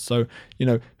comes. So,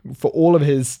 for all of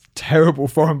his terrible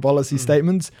foreign policy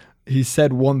statements, he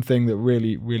said one thing that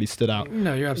really, really stood out.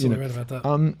 No, you're absolutely right about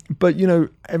that. But,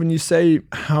 Evan, you say,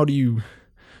 how do you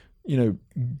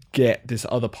get this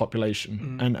other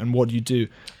population and what do you do?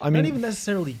 I mean, not even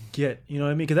necessarily get, what I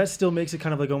mean? Because that still makes it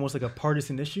kind of like almost like a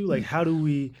partisan issue. Like, how do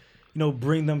we,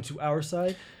 bring them to our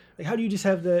side? Like, how do you just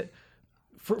have that?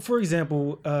 For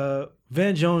example,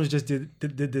 Van Jones just did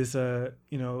this,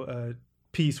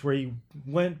 piece where he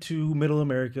went to Middle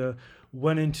America,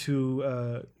 went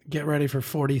into get ready for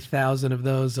 40,000 of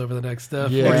those over the next yeah,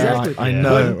 exactly. I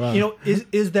know. But,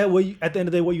 is that what at the end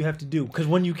of the day what you have to do? Because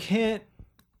when you can't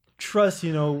trust,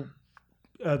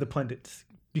 the pundits,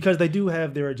 because they do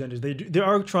have their agendas. They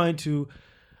are trying to,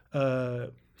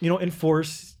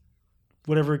 enforce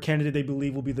whatever candidate they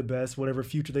believe will be the best, whatever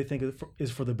future they think is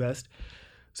for the best.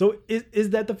 So is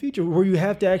that the future where you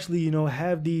have to actually,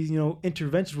 have these,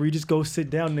 interventions where you just go sit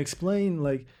down and explain,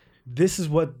 like, this is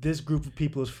what this group of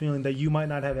people is feeling that you might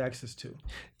not have access to?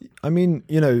 I mean,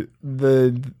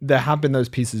 there have been those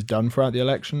pieces done throughout the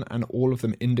election, and all of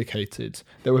them indicated,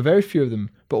 there were very few of them,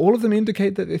 but all of them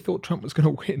indicate that they thought Trump was going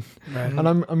to win. Right. And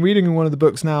I'm reading in one of the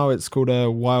books now, it's called A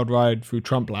Wild Ride Through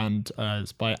Trumpland.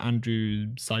 It's by Andrew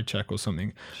Sidechek or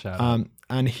something.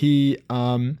 And he...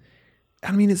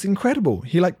 I mean, it's incredible.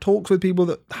 He talks with people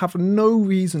that have no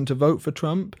reason to vote for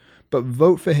Trump, but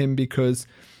vote for him because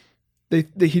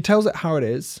he tells it how it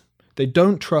is. They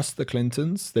don't trust the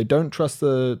Clintons. They don't trust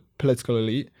the political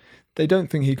elite. They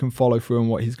don't think he can follow through on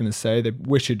what he's going to say. They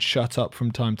wish he'd shut up from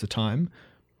time to time.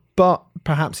 But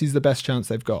perhaps he's the best chance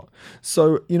they've got.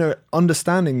 So,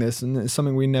 understanding this, and it's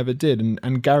something we never did.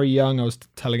 And Gary Young, I was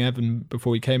telling Evan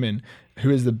before he came in, who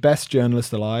is the best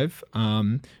journalist alive,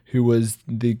 who was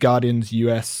the Guardian's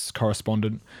US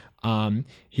correspondent.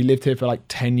 He lived here for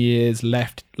 10 years,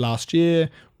 left last year,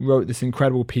 wrote this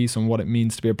incredible piece on what it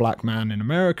means to be a black man in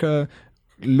America,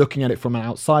 looking at it from an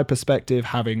outside perspective,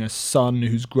 having a son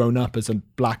who's grown up as a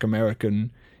black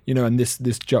American, and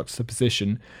this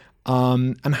juxtaposition.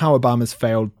 And how Obama's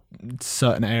failed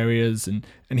certain areas.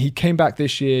 And he came back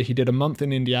this year. He did a month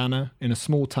in Indiana in a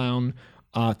small town,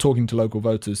 talking to local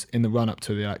voters in the run-up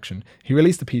to the election. He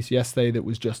released a piece yesterday that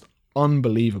was just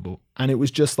unbelievable. And it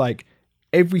was just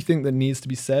everything that needs to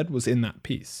be said was in that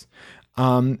piece.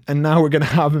 And now we're going to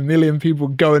have 1 million people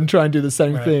go and try and do the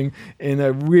same thing in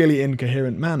a really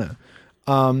incoherent manner.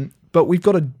 But we've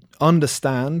got to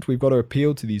understand, we've got to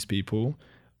appeal to these people.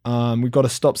 We've got to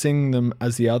stop seeing them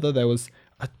as the other. There was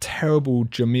a terrible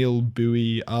Jamil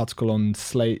Bowie article on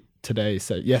Slate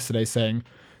yesterday saying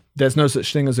there's no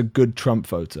such thing as a good Trump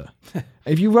voter.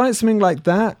 If you write something like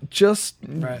that, just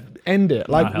end it.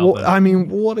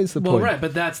 What is the point? Well, right,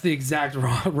 but that's the exact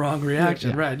wrong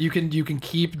reaction, right? You can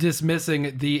keep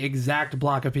dismissing the exact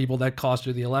block of people that cost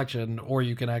you the election, or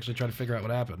you can actually try to figure out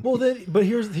what happened. Well, but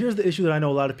here's the issue that I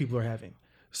know a lot of people are having.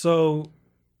 So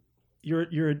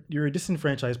you're a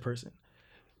disenfranchised person,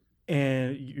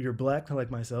 and you're black, like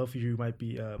myself. You might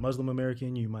be Muslim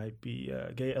American, you might be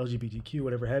gay, LGBTQ,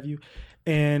 whatever have you,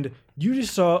 and you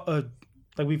just saw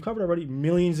like we've covered already,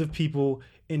 millions of people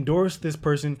endorse this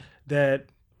person that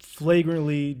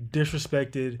flagrantly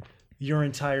disrespected your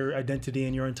entire identity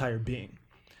and your entire being.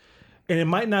 And it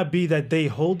might not be that they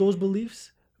hold those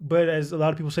beliefs, but as a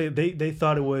lot of people say, they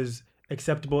thought it was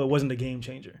acceptable. It wasn't a game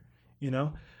changer,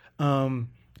 Now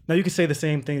you could say the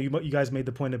same thing. You guys made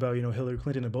the point about Hillary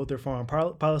Clinton and both their foreign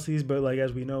policies, but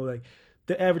as we know,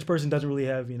 the average person doesn't really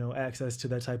have, access to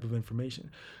that type of information.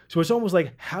 So it's almost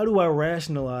like, how do I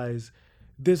rationalize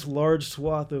this large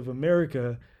swath of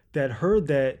America that heard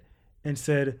that and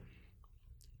said,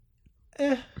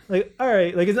 like, all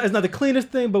right, like it's not the cleanest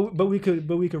thing, but we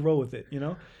could roll with it,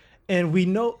 And we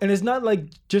know, and it's not like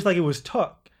just like it was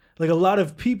talk. Like a lot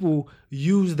of people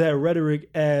use that rhetoric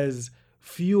as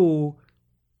fuel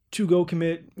to go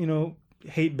commit,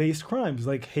 hate-based crimes.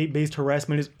 Like hate-based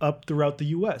harassment is up throughout the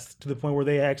U.S. to the point where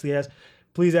they actually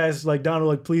please ask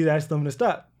them to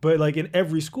stop. But like in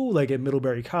every school, like at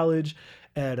Middlebury College,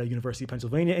 at University of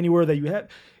Pennsylvania, anywhere that you have,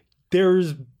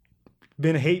 there's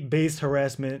been hate-based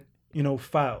harassment,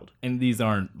 filed. And these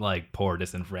aren't like poor,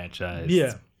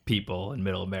 disenfranchised people in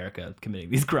middle America committing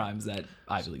these crimes at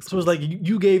Ivy League schools. So it's like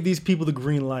you gave these people the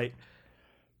green light,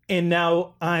 and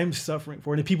now I'm suffering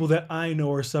for it. And the people that I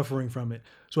know are suffering from it.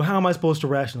 So how am I supposed to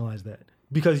rationalize that?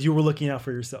 Because you were looking out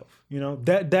for yourself.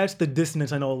 That's the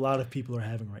dissonance I know a lot of people are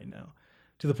having right now,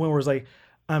 to the point where it's like,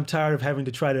 I'm tired of having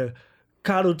to try to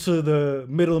coddle to the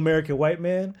middle American white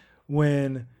man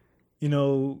when,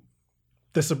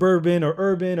 the suburban or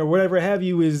urban or whatever have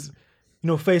you is,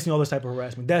 facing all this type of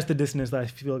harassment. That's the dissonance that I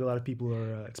feel like a lot of people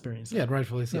are experiencing. Yeah,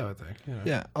 rightfully so, I think.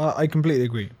 Yeah, I completely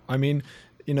agree. I mean,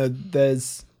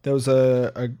 there was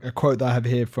a quote that I have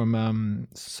here from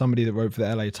somebody that wrote for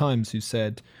the LA Times who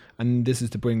said, and this is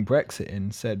to bring Brexit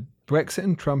in, said, Brexit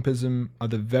and Trumpism are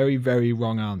the very, very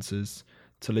wrong answers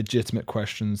to legitimate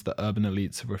questions that urban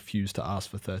elites have refused to ask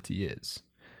for 30 years.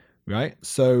 Right?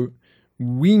 So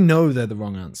we know they're the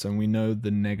wrong answer, and we know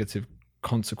the negative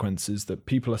consequences that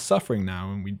people are suffering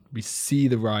now, and we see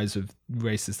the rise of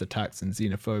racist attacks and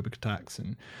xenophobic attacks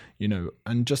and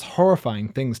and just horrifying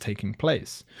things taking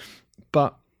place.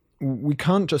 But we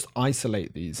can't just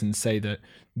isolate these and say that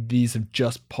these have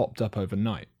just popped up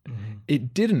overnight. Mm-hmm.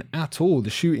 It didn't at all.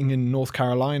 The shooting in North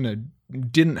Carolina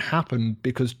didn't happen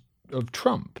because of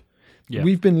Trump. Yeah.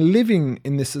 We've been living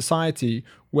in this society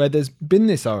where there's been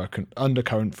this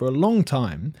undercurrent for a long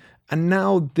time, and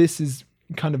now this is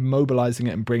kind of mobilizing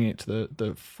it and bringing it to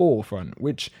the forefront,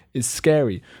 which is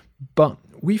scary. But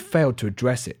we failed to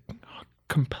address it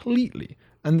completely.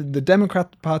 And the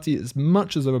Democrat Party, as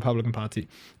much as the Republican Party,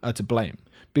 are to blame,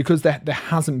 because there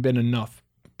hasn't been enough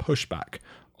pushback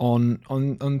on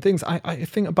things. I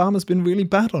think Obama's been really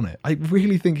bad on it. I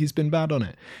really think he's been bad on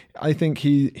it. I think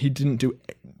he didn't do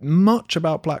much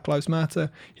about Black Lives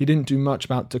Matter. He didn't do much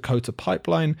about Dakota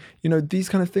Pipeline. These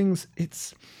kind of things.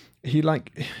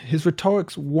 His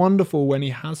rhetoric's wonderful when he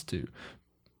has to,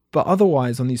 but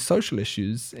otherwise on these social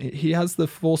issues, he has the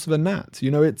force of a gnat.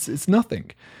 It's nothing.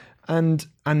 And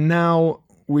now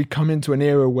we come into an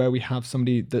era where we have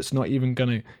somebody that's not even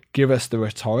going to give us the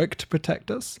rhetoric to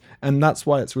protect us. And that's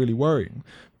why it's really worrying.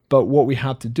 But what we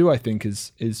have to do, I think,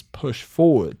 is push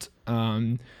forward.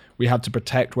 We have to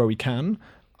protect where we can,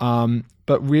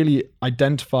 but really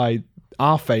identify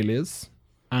our failures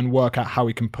and work out how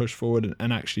we can push forward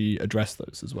and actually address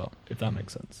those as well, if that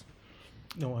makes sense.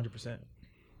 No, 100%.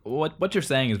 What you're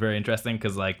saying is very interesting,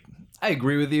 because I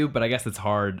agree with you, but I guess it's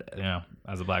hard,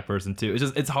 as a black person too.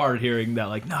 It's hard hearing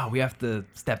that, no, we have to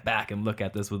step back and look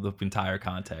at this with the entire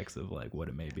context of what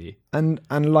it may be. And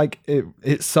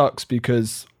it sucks,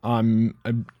 because I'm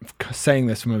saying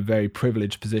this from a very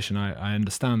privileged position. I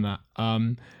understand that.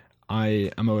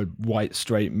 I am a white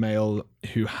straight male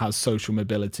who has social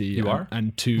mobility. You are?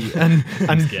 And just kidding.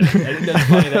 And that's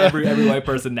funny that every white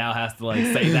person now has to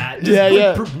say that.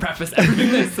 Just preface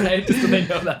everything they say just so they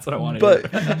know that's what I want to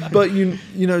hear.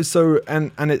 But so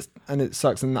it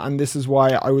sucks, and this is why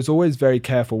I was always very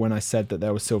careful when I said that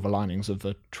there were silver linings of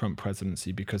the Trump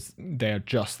presidency, because they are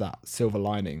just that, silver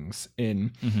linings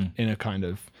in a kind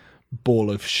of ball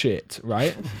of shit,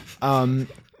 right?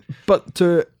 But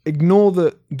to ignore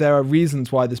that there are reasons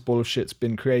why this ball of shit's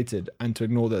been created, and to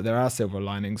ignore that there are silver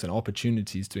linings and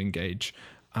opportunities to engage,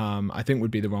 I think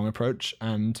would be the wrong approach.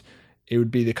 And it would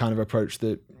be the kind of approach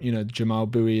that, Jamal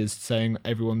Bowie is saying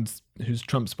everyone who's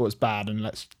Trump supports bad, and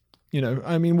let's,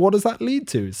 what does that lead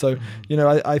to? So,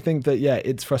 I think that,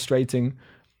 it's frustrating.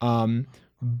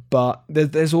 But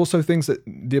there's also things that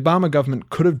the Obama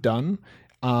government could have done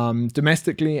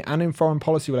domestically and in foreign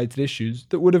policy related issues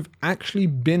that would have actually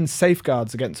been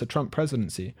safeguards against a Trump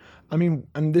presidency.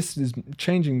 And this is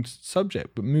changing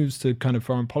subject, but moves to kind of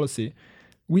foreign policy.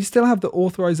 We still have the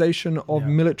authorization of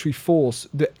military force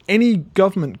that any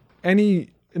government, any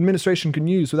administration can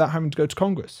use without having to go to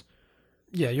Congress.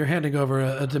 Yeah, you're handing over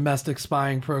a domestic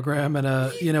spying program and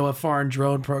a foreign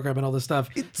drone program and all this stuff.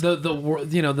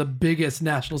 The biggest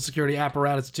national security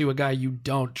apparatus to a guy you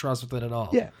don't trust with it at all.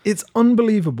 Yeah, it's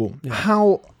unbelievable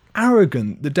how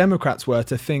arrogant the Democrats were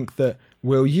to think that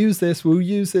we'll use this.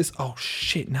 Oh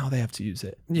shit, now they have to use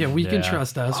it. Yeah, we can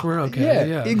trust us. We're okay.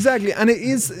 Yeah, Exactly. And it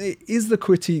is the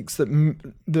critiques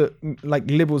that like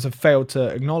liberals have failed to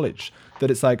acknowledge,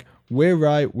 that it's like, we're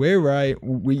right.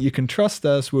 You can trust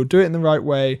us. We'll do it in the right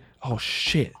way. Oh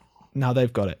shit, now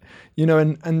they've got it.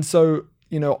 And so,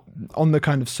 on the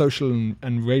kind of social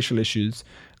and racial issues,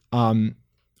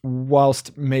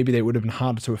 whilst maybe they would have been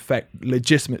harder to affect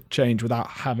legitimate change without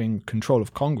having control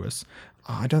of Congress,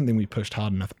 I don't think we pushed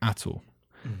hard enough at all.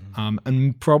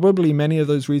 And probably many of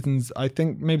those reasons, I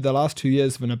think maybe the last 2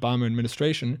 years of an Obama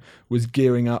administration was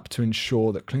gearing up to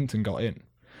ensure that Clinton got in.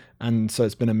 And so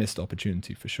it's been a missed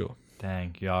opportunity for sure.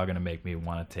 Dang, y'all are going to make me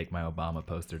want to take my Obama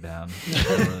poster down.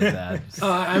 Really bad.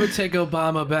 I would take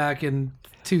Obama back in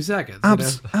 2 seconds.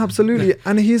 Absolutely.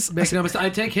 And he's...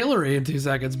 I'd take Hillary in 2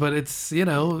 seconds, but it's,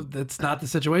 it's not the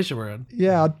situation we're in.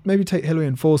 Yeah, I'd maybe take Hillary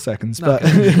in 4 seconds. But,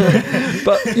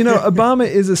 Obama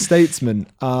is a statesman.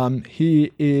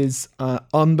 He is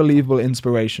unbelievable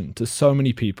inspiration to so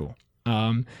many people.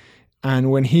 And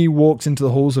when he walks into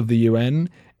the halls of the UN,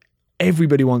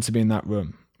 everybody wants to be in that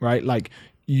room, right? Like,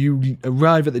 you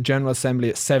arrive at the General Assembly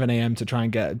at 7 a.m. to try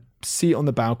and get a seat on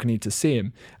the balcony to see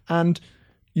him. And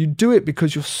you do it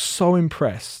because you're so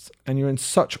impressed and you're in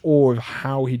such awe of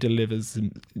how he delivers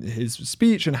his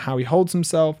speech and how he holds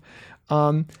himself.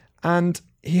 And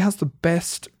he has the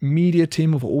best media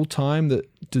team of all time that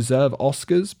deserve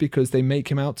Oscars because they make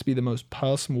him out to be the most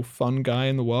personal, fun guy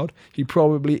in the world. He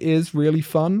probably is really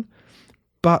fun,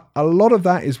 but a lot of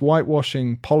that is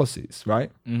whitewashing policies,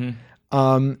 right? Mm-hmm.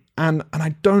 And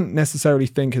I don't necessarily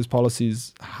think his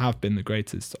policies have been the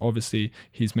greatest. Obviously,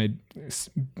 he's made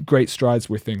great strides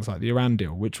with things like the Iran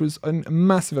deal, which was a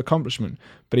massive accomplishment,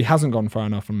 but he hasn't gone far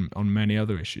enough on many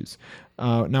other issues.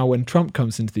 Now, when Trump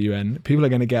comes into the UN, people are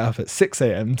going to get up at 6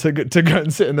 a.m. to go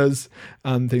and sit in those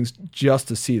things just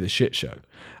to see the shit show.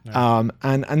 Yeah.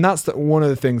 And that's one of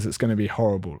the things that's going to be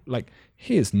horrible. Like,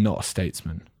 he is not a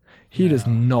statesman. He does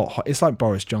not. It's like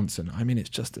Boris Johnson. I mean, it's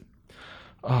just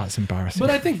it's embarrassing. But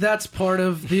I think that's part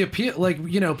of the appeal. Like,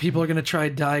 people are going to try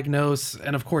to diagnose,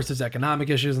 and of course there's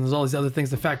economic issues and there's all these other things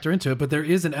that factor into it. But there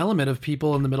is an element of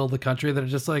people in the middle of the country that are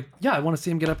just like, yeah, I want to see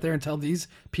him get up there and tell these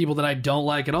people that I don't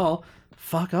like at all,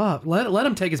 fuck off. Let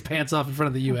him take his pants off in front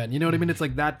of the UN. You know what I mean? It's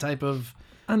like that type of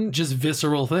just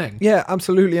visceral thing. Yeah,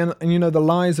 absolutely. And the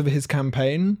lies of his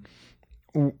campaign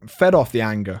fed off the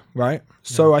anger, right?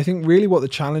 So I think really what the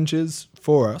challenge is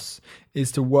for us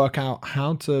is to work out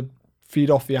how to feed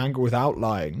off the anger without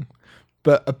lying,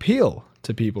 but appeal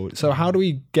to people. So how do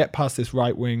we get past this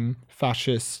right-wing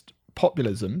fascist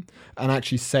populism and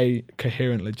actually say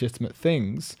coherent, legitimate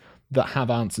things that have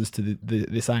answers to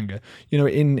this anger?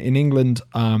 In England,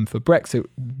 for Brexit,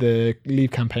 the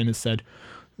Leave campaign has said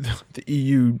the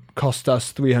EU cost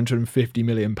us £350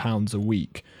 million a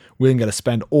week. We're going to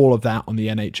spend all of that on the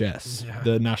NHS,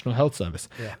 the National Health Service.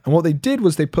 Yeah. And what they did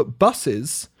was they put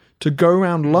buses to go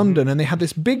around London, and they had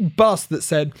this big bus that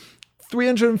said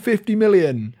 350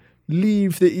 million,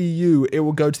 leave the EU, it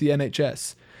will go to the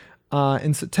NHS.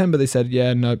 In September, they said,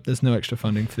 no, there's no extra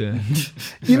funding for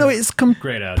it's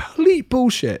complete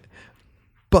bullshit.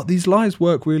 But these lies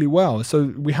work really well. So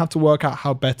we have to work out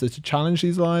how better to challenge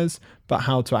these lies, but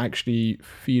how to actually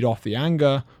feed off the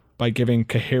anger by giving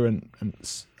coherent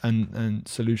and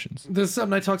solutions. This is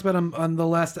something I talked about on the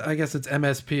last, I guess it's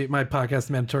MSP, my podcast,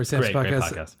 Mandatory Sam's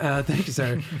podcast. Great podcast. Thank you,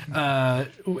 sir.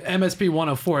 MSP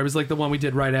 104. It was like the one we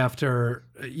did right after,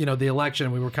 the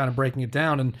election. We were kind of breaking it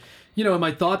down. And,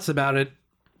 my thoughts about it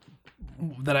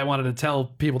that I wanted to tell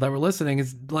people that were listening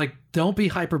is like, don't be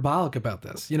hyperbolic about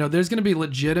this. There's going to be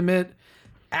legitimate,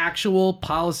 actual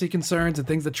policy concerns and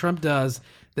things that Trump does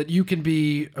that you can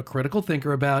be a critical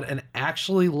thinker about and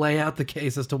actually lay out the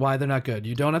case as to why they're not good.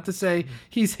 You don't have to say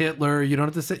he's Hitler. You don't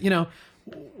have to say,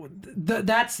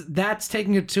 that's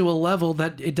taking it to a level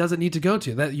that it doesn't need to go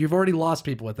to. That you've already lost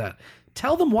people with that.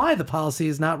 Tell them why the policy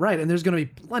is not right, and there's going to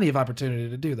be plenty of opportunity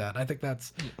to do that. I think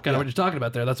that's kind of what you're talking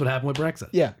about there. That's what happened with Brexit.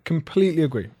 Yeah, completely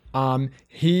agree. I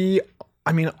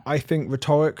think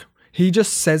rhetoric, he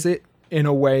just says it in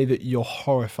a way that you're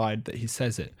horrified that he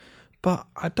says it. But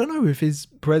I don't know if his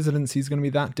presidency is going to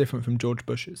be that different from George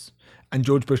Bush's. And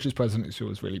George Bush's presidency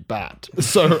was really bad.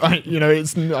 So,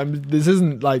 this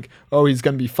isn't like, he's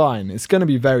going to be fine. It's going to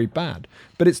be very bad.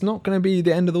 But it's not going to be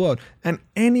the end of the world. And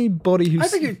anybody who's... I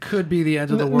think it could be the end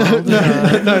of the world.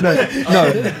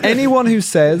 No. Anyone who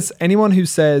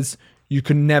says you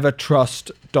can never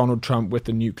trust Donald Trump with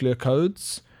the nuclear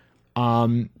codes,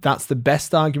 that's the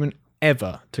best argument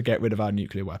ever to get rid of our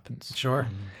nuclear weapons. Sure.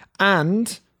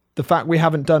 And the fact we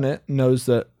haven't done it knows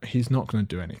that he's not going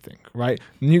to do anything, right?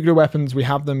 Nuclear weapons, we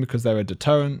have them because they're a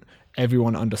deterrent.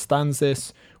 Everyone understands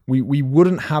this. We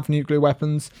wouldn't have nuclear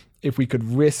weapons if we could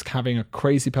risk having a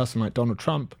crazy person like Donald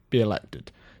Trump be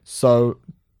elected. So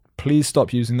please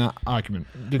stop using that argument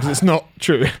because it's not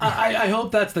true. I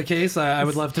hope that's the case. I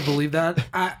would love to believe that.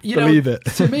 Believe it.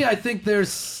 To me, I think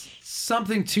there's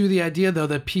something to the idea, though,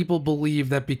 that people believe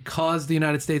that because the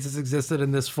United States has existed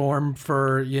in this form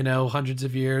for, hundreds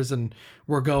of years and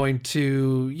we're going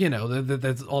to,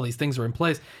 that all these things are in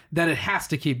place, that it has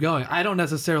to keep going. I don't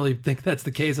necessarily think that's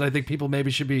the case. And I think people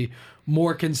maybe should be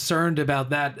more concerned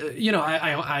about that.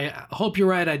 I hope you're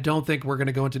right. I don't think we're going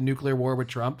to go into nuclear war with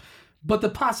Trump, but the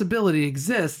possibility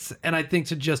exists. And I think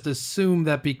to just assume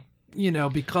that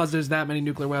because there's that many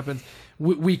nuclear weapons,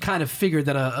 we kind of figured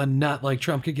that a nut like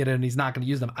Trump could get in and he's not going to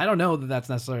use them. I don't know that that's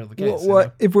necessarily the case.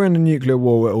 Well, if we're in a nuclear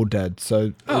war, we're all dead.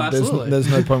 So there's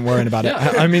no point worrying about it.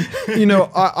 I mean,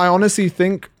 I honestly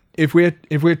think if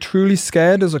we're truly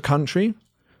scared as a country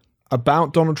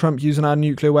about Donald Trump using our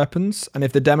nuclear weapons, and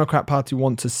if the Democrat Party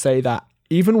want to say that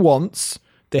even once,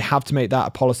 they have to make that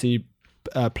a policy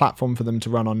platform for them to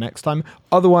run on next time.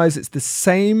 Otherwise, it's the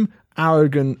same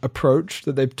arrogant approach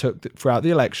that they've took throughout the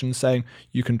election, saying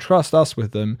you can trust us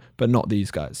with them, but not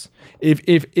these guys.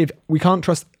 If we can't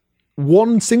trust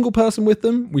one single person with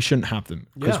them, we shouldn't have them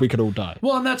because we could all die.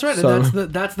 Well, and that's right. So, and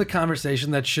that's the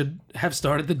conversation that should have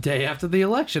started the day after the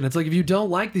election. It's like, if you don't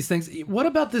like these things, what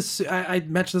about this? I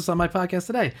mentioned this on my podcast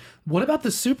today. What about the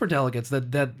superdelegates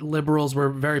that liberals were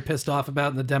very pissed off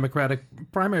about in the Democratic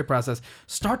primary process?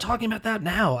 Start talking about that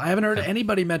now. I haven't heard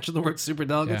anybody mention the word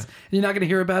superdelegates. And you're not going to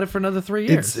hear about it for another 3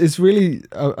 years. It's really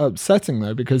upsetting,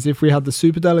 though, because if we had the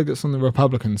superdelegates on the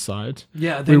Republican side,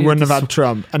 we wouldn't have had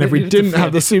Trump. And if we didn't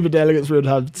have the superdelegates, we would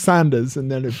have Sanders, and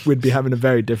then we'd be having a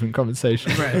very different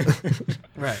conversation.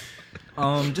 Right.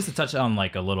 Just to touch on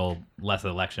like a little less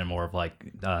election, more of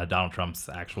like Donald Trump's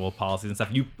actual policies and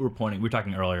stuff. We were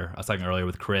talking earlier. I was talking earlier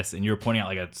with Chris, and you were pointing out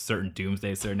like a certain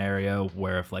doomsday scenario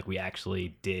where if like a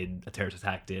terrorist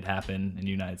attack did happen in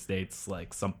the United States,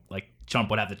 like Trump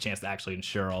would have the chance to actually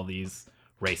ensure all these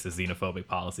racist, xenophobic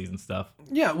policies and stuff.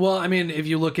 Yeah, well, I mean, if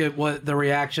you look at what the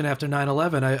reaction after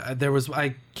 9/11,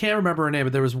 I can't remember her name,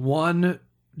 but there was one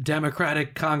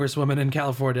Democratic congresswoman in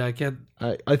California.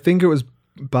 I think it was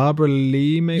Barbara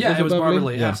Lee, maybe. Yeah, it was Barbara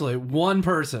Lee. Yeah. Absolutely. One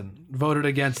person voted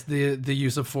against the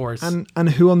use of force. And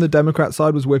who on the Democrat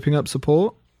side was whipping up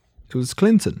support? It was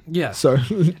Clinton. Yeah. So,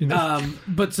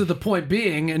 but to the point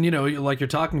being, and like you're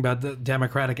talking about the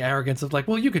Democratic arrogance of like,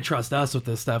 well, you could trust us with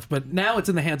this stuff, but now it's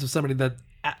in the hands of somebody that,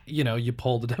 you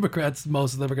poll the Democrats,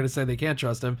 most of them are going to say they can't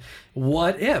trust him.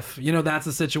 What if, that's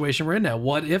the situation we're in now?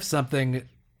 What if something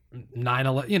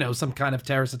 9/11, some kind of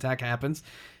terrorist attack happens?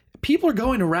 People are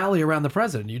going to rally around the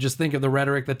president. You just think of the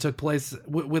rhetoric that took place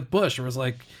with Bush. It was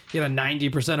like,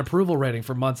 90% approval rating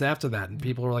for months after that. And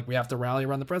people were like, we have to rally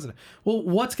around the president. Well,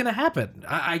 what's going to happen?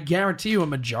 I guarantee you a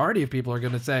majority of people are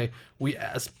going to say,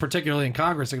 particularly in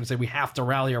Congress, are going to say we have to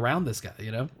rally around this guy,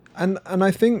 And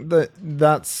I think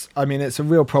that's it's a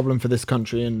real problem for this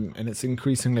country, and it's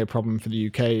increasingly a problem for the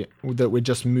UK that we're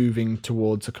just moving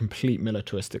towards a complete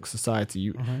militaristic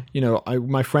society.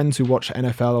 My friends who watch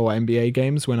NFL or NBA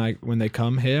games when they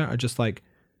come here are just like,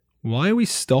 why are we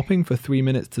stopping for 3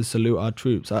 minutes to salute our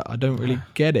troops? I don't really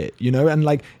get it, and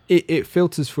like it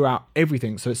filters throughout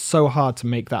everything. So it's so hard to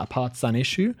make that a partisan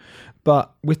issue.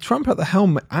 But with Trump at the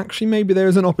helm, actually, maybe there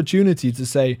is an opportunity to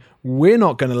say, we're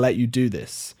not going to let you do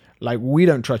this. Like, we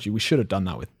don't trust you. We should have done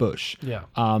that with Bush. Yeah.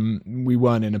 We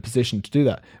weren't in a position to do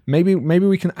that. Maybe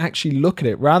we can actually look at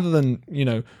it rather than,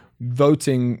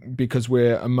 voting because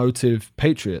we're emotive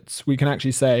patriots. We can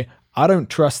actually say, I don't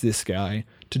trust this guy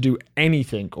to do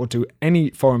anything or do any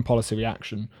foreign policy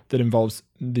reaction that involves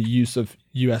the use of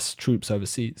U.S. troops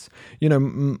overseas.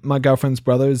 My girlfriend's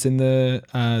brother is in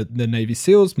the Navy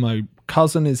SEALs. My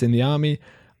cousin is in the Army.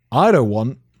 I don't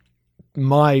want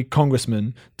my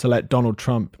congressman to let Donald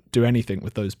Trump do anything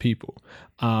with those people.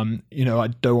 I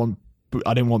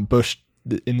didn't want Bush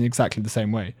in exactly the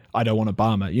same way. I don't want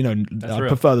Obama. I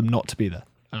prefer them not to be there.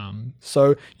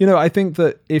 I think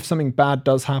that if something bad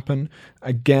does happen,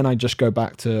 again, I just go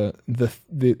back to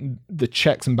the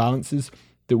checks and balances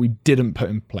that we didn't put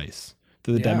in place,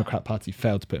 that the Democrat Party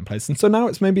failed to put in place. And so now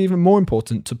it's maybe even more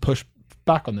important to push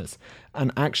back on this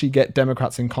and actually get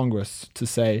Democrats in Congress to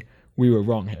say, we were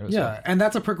wrong here as well. And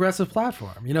that's a progressive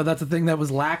platform. That's the thing that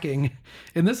was lacking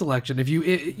in this election.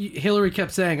 Hillary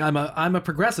kept saying, I'm a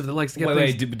progressive that likes to get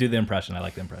things... Wait, do the impression. I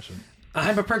like the impression.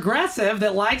 I'm a progressive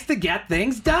that likes to get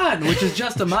things done, which is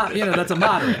just that's a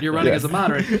moderate. You're running as a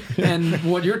moderate. And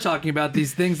what you're talking about,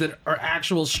 these things that are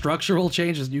actual structural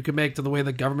changes you can make to the way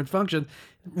the government functions,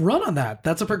 run on that.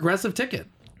 That's a progressive ticket.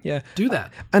 Yeah. Do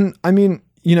that. And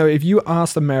if you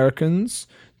asked Americans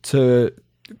to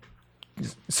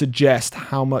suggest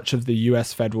how much of the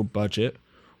US federal budget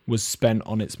was spent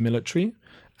on its military,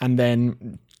 and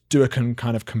then do a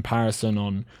kind of comparison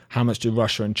on how much do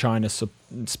Russia and China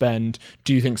spend,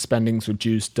 do you think spending's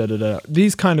reduced,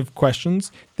 these kind of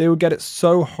questions, they would get it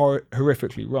so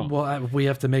horrifically wrong. Well, we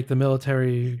have to make the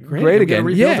military great again.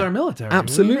 Rebuild our military.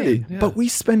 Absolutely. Yeah. But we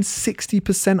spend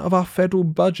 60% of our federal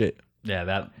budget. Yeah,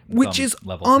 that's which is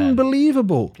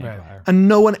unbelievable. Right. And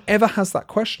no one ever has that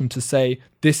question to say,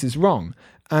 this is wrong.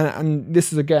 And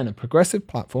this is, again, a progressive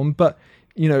platform. But,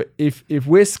 if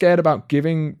we're scared about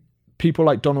giving people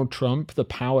like Donald Trump the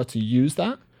power to use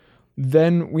that,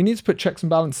 then we need to put checks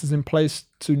and balances in place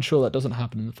to ensure that doesn't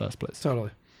happen in the first place. Totally.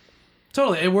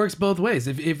 It works both ways.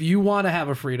 If you want to have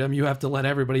a freedom, you have to let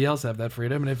everybody else have that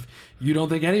freedom. And if you don't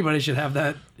think anybody should have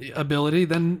that ability,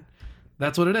 then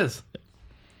that's what it is.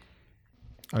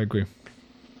 I agree.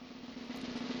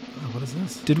 Oh, what is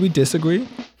this? Did we disagree?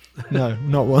 No,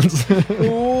 not once.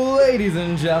 Ladies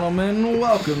and gentlemen,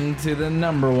 welcome to the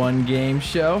 #1 game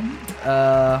show.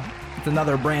 It's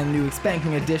another brand new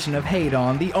spanking edition of Hate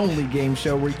On, the only game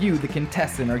show where you, the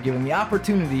contestant, are given the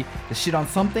opportunity to shit on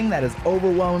something that is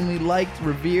overwhelmingly liked,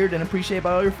 revered, and appreciated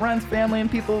by all your friends, family,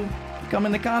 and people you come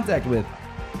into contact with.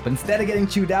 But instead of getting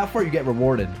chewed out for it, you get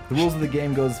rewarded. The rules of the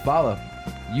game go as follow.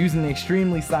 Using the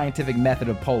extremely scientific method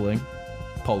of polling,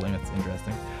 that's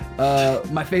interesting,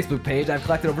 my Facebook page, I've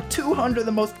collected over 200 of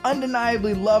the most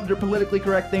undeniably loved or politically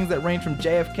correct things that range from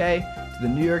JFK to the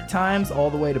New York Times all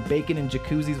the way to bacon and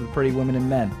jacuzzis with pretty women and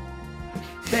men.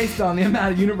 Based on the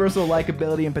amount of universal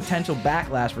likability and potential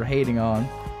backlash for hating on,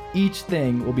 each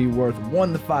thing will be worth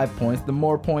 1 to 5 points. The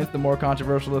more points, the more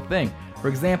controversial the thing. For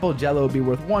example, Jell-O will be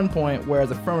worth 1 point, whereas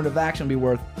affirmative action will be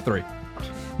worth 3.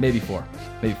 Maybe 4.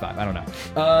 Maybe 5. I don't know.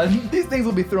 These things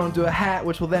will be thrown into a hat,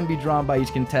 which will then be drawn by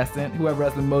each contestant. Whoever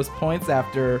has the most points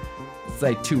after,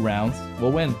 say, 2 rounds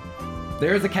will win.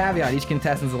 There is a caveat. Each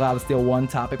contestant is allowed to steal one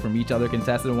topic from each other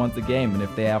contestant once a game, and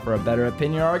if they offer a better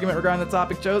opinion or argument regarding the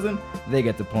topic chosen, they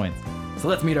get the points. So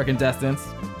let's meet our contestants.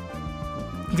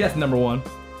 Contestant number 1.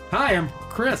 Hi, I'm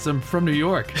Chris. I'm from New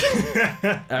York. All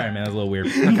right, man, that's a little weird.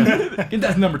 Okay.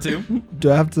 Contestant number 2.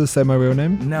 Do I have to say my real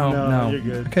name? No. You're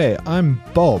good. Okay, I'm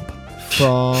Bob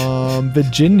from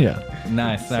Virginia.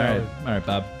 Nice. All right,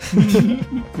 Bob.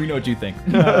 We know what you think.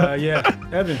 Yeah,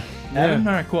 Evan. Evan?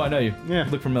 All right, cool. I know you. Yeah.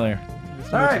 Look familiar.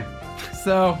 All right.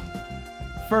 So,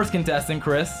 first contestant,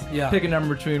 Chris. Yeah. Pick a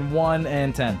number between 1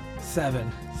 and 10.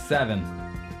 7. 7.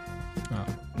 Oh,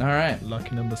 All right.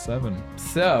 lucky number 7.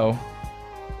 So,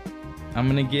 I'm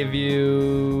going to give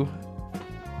you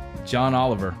John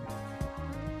Oliver.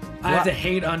 I have to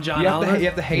hate on John You Oliver.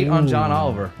 have to hate on John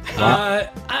Oliver.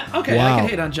 Okay, Wow. I can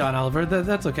hate on John Oliver.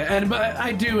 That's okay. But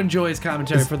I do enjoy his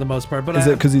commentary for the most part. But Is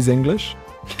it because he's English?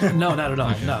 No, not at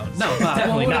all. No.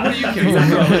 Definitely not. What are you kidding?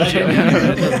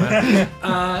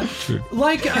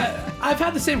 I've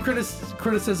had the same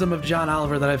criticism of John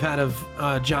Oliver that I've had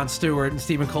of Jon Stewart and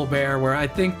Stephen Colbert, where I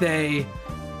think they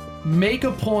make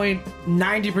a point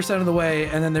 90% of the way,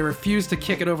 and then they refuse to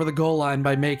kick it over the goal line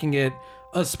by making it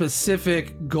a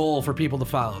specific goal for people to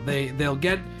follow. They'll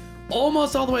get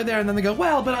almost all the way there, and then they go,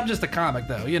 well, but I'm just a comic,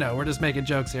 though. We're just making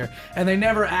jokes here. And they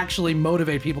never actually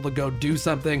motivate people to go do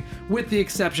something, with the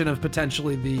exception of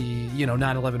potentially the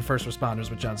 9/11 first responders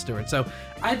with Jon Stewart. So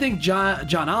I think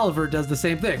John Oliver does the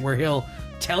same thing, where he'll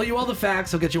tell you all the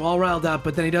facts, he'll get you all riled up,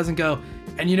 but then he doesn't go,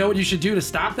 and you know what you should do to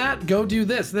stop that? Go do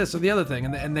this, or the other thing.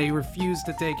 And they refuse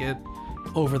to take it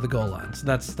over the goal line. So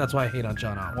that's why I hate on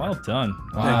John Oliver. Well done.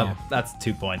 Thank you. That's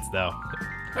 2 points, though.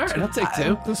 All right, I'll take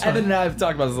 2. Evan and I have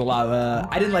talked about this a lot.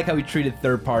 I didn't like how he treated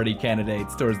third-party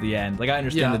candidates towards the end. Like, I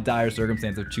understand Yeah. the dire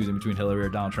circumstance of choosing between Hillary or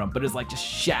Donald Trump, but it's like just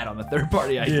shat on the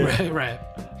third-party idea. Right.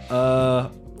 All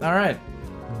right.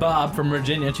 Bob from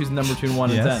Virginia, choose a number between 1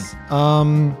 Yes.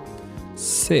 and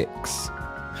 6.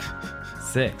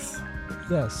 10. 6.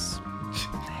 Yes.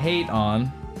 Hate on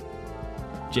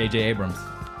J.J. Abrams.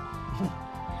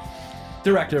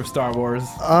 Director of Star Wars.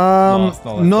 Lost,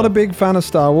 all that Not a stuff. big fan of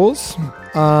Star Wars.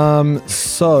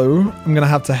 So I'm gonna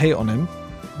have to hate on him.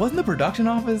 Wasn't the production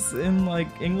office in, like,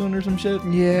 England or some shit?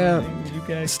 Yeah. In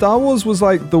the UK? Star Wars was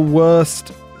like the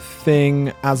worst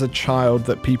thing as a child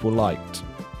that people liked.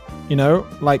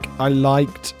 Like, I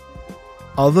liked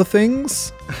other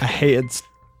things. I hated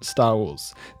Star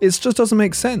Wars. It just doesn't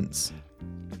make sense.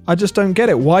 I just don't get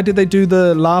it. Why did they do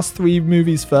the last 3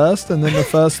 movies first and then the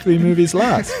first 3 movies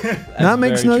last? That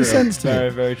makes Very no true. sense to Very,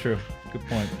 me. very true. Good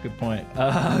point. All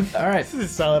right. This is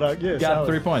solid. Yeah, Got solid.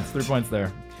 3 points. 3 points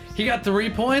there. He got 3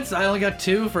 points. I only got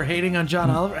 2 for hating on John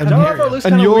Oliver. John Oliver looks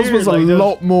And kinda yours weird, was a like those-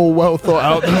 lot more well thought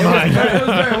out than mine. It was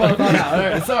very well thought out. All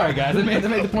right, sorry, guys. I made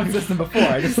the point system before.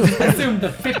 I just assumed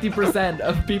that 50%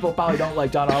 of people probably don't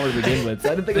like John Oliver to begin with,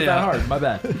 so I didn't think it was that hard. My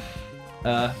bad.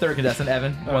 Third contestant,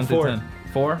 Evan. 1 through 4. 10.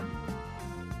 4.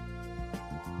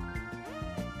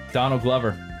 Donald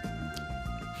Glover.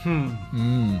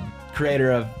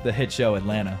 Creator of the hit show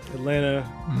Atlanta.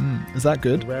 Atlanta. Is that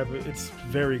good? Rapper. It's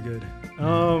very good.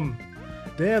 Damn,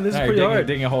 this is All right, pretty hard.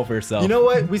 digging a hole for yourself. You know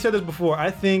what? We said this before. I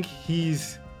think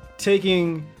he's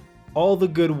taking all the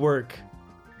good work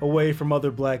away from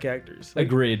other black actors. Like,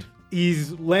 Agreed.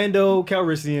 he's Lando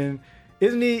Calrissian.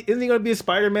 Isn't he going to be a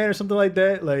Spider-Man or something like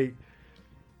that? Like,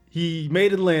 he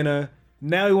made Atlanta.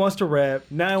 Now he wants to rap.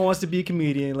 Now he wants to be a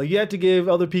comedian. Like, you have to give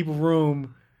other people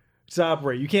room to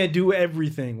operate. You can't do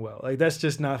everything well. Like, that's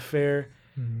just not fair.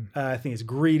 I think it's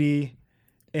greedy.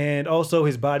 And also,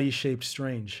 his body's shaped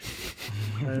strange.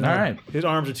 All right. His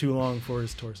arms are too long for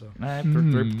his torso. All right,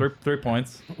 3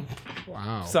 points.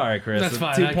 Wow. Sorry, Chris. That's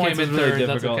fine. 2 I points came in was really third.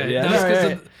 That's difficult. okay. Yeah, That was all 'cause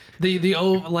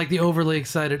right. of the overly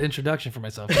excited introduction for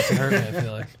myself. That's what hurt me, I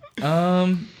feel like.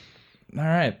 All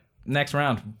right. Next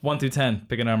round. 1 through 10.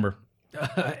 Pick a number.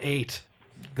 8.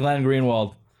 Glenn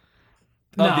Greenwald.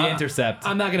 No, The Intercept.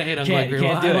 I'm not gonna hate on Glenn Can't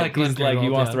Greenwald. do I it. like Glenn He's like he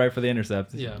Greenwald, wants yeah. to write for the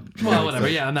Intercept. Yeah. Well, whatever.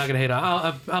 Yeah, I'm not gonna hate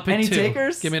on. I'll pick Any 2.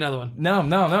 takers? Give me another one. No.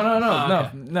 okay.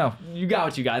 No. You got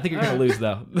what you got. I think you're gonna lose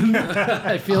though.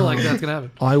 I feel like that's gonna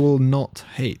happen. I will not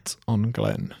hate on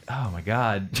Glenn. Oh my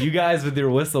God. You guys with your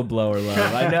whistleblower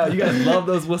love. I know you guys love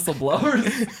those whistleblowers.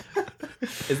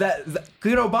 Is that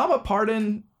could Obama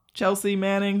pardon Chelsea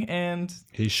Manning and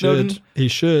He should. Snowden? He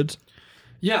should.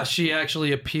 Yeah, she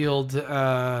actually appealed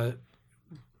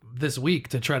this week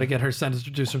to try to get her sentence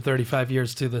reduced from 35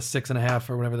 years to the 6.5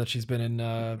 or whatever that she's been in,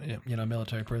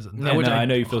 military prison. Yeah, Which I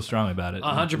know you feel strongly about it.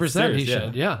 100% It's serious, he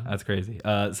should, yeah. That's crazy.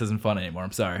 This isn't fun anymore.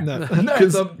 I'm sorry. No,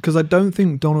 so- because I don't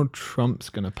think Donald Trump's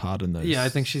going to pardon those. Yeah, I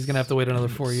think she's gonna have to wait another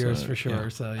 4 years for sure.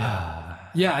 So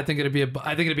yeah, I think it'd be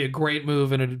a great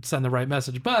move and it'd send the right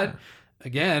message. But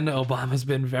again, Obama's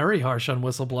been very harsh on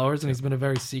whistleblowers and he's been a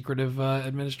very secretive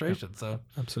administration. So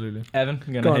Absolutely. Evan,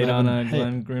 you Go gonna on, hate on Evan.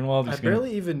 Glenn Greenwald? I Just gonna-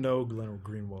 barely even know Glenn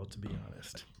Greenwald, to be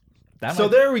honest. that So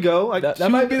might- there we go. Like, that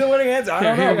might be the winning answer. I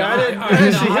don't Here know. we go. I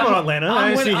didn't see him on Atlanta. I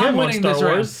didn't see him on Star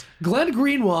Wars. Glenn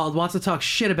Greenwald wants to talk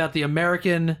shit about the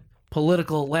American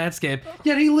political landscape,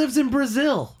 yet he lives in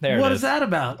Brazil. There it What is. is that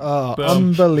about? Oh,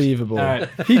 unbelievable. All right.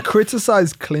 He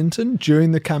criticized Clinton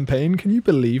during the campaign. Can you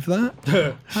believe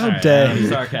that? How All right, dare he?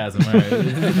 sarcasm. All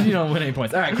right. You don't win any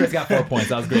points. All right, Chris got 4 points.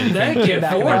 That was great. Thank you.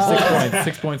 Back 4 there. 6 points. points.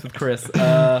 6 points with Chris.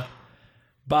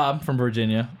 Bob from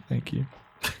Virginia. Thank you.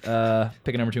 Pick a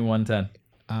number between 1 and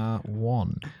 10.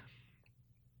 1.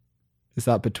 Is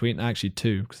that between? Actually,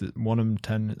 2, because 1 and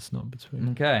 10, it's not between.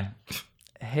 Okay.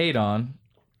 Hate on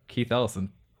Keith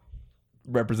Ellison,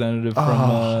 representative from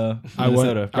I won't-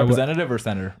 Minnesota. Representative or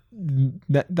senator?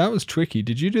 That was tricky.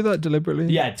 Did you do that deliberately?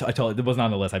 Yeah, I told it wasn't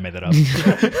on the list. I made that up.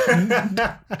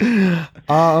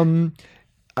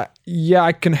 Yeah,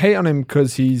 I can hate on him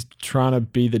because he's trying to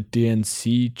be the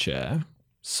DNC chair,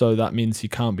 so that means he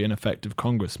can't be an effective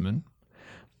congressman.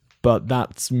 But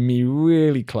that's me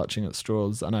really clutching at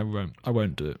straws, and I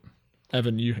won't do it.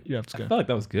 Evan, you have to I go. felt like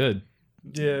that was good.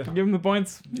 Yeah, Give him the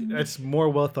points. it's more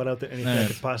well thought out than anything I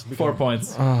could possibly. 4 come.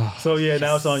 points. So yeah,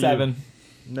 now it's on 7. you.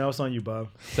 Now it's on you, Bob.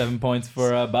 7 points for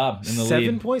Bob in the 7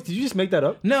 lead. points? Did you just make that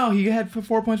up? No, he had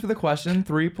 4 points for the question.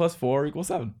 3 plus 4 equals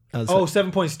 7. Oh,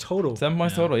 7 points total. 7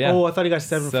 points total. Yeah. Oh, I thought he got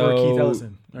 7 for Keith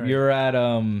Ellison. All right. You're at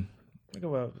Think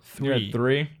about You're at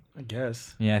 3. I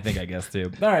guess. Yeah, I guess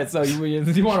too. All right, so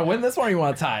you want to win this one or you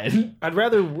want to tie it? I'd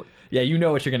rather. Yeah, you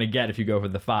know what you're gonna get if you go for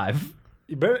the 5.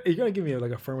 You're gonna give me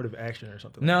like affirmative action or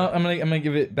something. No, like I'm gonna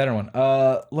give it a better one.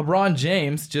 LeBron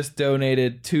James just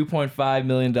donated $2.5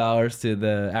 million to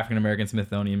the African American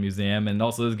Smithsonian Museum, and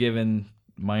also has given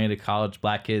money to college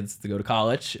black kids to go to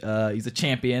college. He's a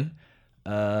champion,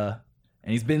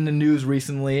 and he's been in the news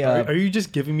recently. Are you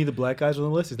just giving me the black guys on the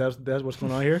list? Is that's what's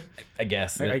going on here? I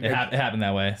guess I- it happened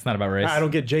that way. It's not about race. I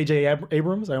don't get J.J.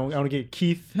 Abrams. I don't get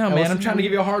Keith. No, man, I'm Ellison. trying to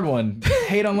give you a hard one.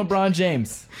 Hate on LeBron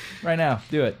James right now.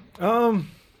 Do it. I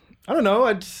don't know.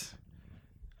 I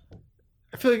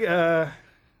feel like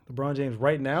LeBron James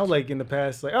right now, like in the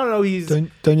past, like I don't know. He's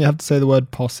Don't you have to say the word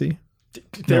posse?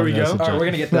 there. We that's go. a All right, we're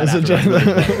gonna get that. That's a after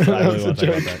joke. I really want to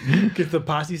talk about that. Get the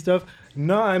posse stuff.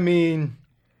 No, I mean,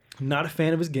 not a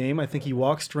fan of his game. I think he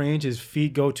walks strange. His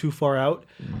feet go too far out.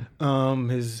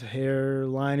 His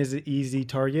hairline is an easy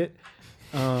target.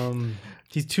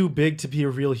 He's too big to be a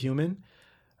real human.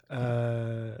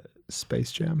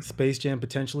 Space Jam. Space Jam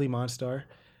potentially Monstar.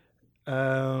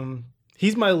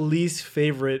 He's my least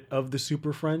favorite of the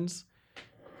Super Friends.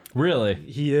 Really?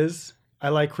 He is. I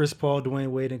like Chris Paul, Dwayne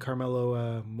Wade, and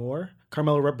Carmelo more.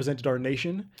 Carmelo represented our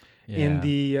nation in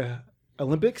the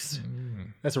Olympics.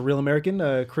 That's a real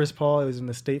American. Chris Paul was in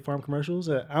the State Farm commercials.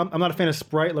 I'm not a fan of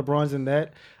Sprite. LeBron's in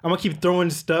that. I'm going to keep throwing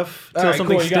stuff till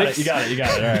something sticks. You got it.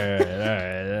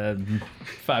 All right.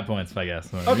 5 points, I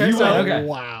guess. Okay, so okay.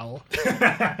 Wow.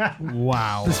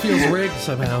 This feels rigged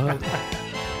somehow.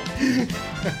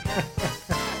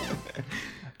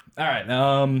 All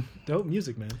right. Dope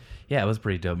music, man. Yeah, it was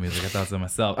pretty dope music. I thought so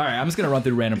myself. All right, I'm just gonna run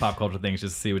through random pop culture things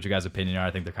just to see what your guys' opinion are.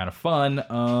 I think they're kind of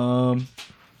fun.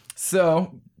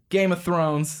 So Game of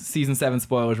Thrones season 7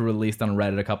 spoilers were released on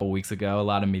Reddit a couple weeks ago. A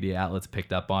lot of media outlets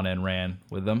picked up on it and ran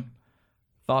with them.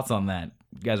 Thoughts on that?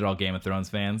 You guys are all Game of Thrones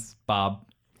fans. Bob,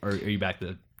 or are you back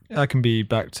to? I can be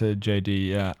back to JD.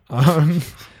 Yeah.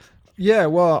 Yeah,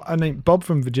 well, I mean, Bob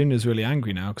from Virginia is really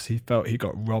angry now because he felt he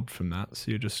got robbed from that.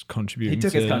 So you're just contributing. He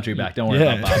took his country back. Don't worry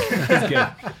about Bob. It's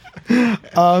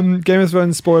good. Game of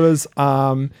Thrones spoilers.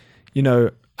 Some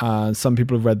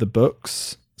people have read the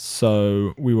books,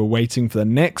 so we were waiting for the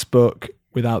next book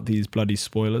without these bloody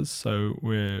spoilers. So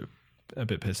we're a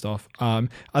bit pissed off. I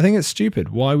think it's stupid.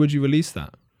 Why would you release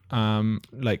that?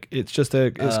 It's just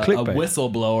it's clickbait. A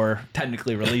whistleblower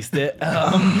technically released it.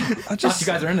 I just you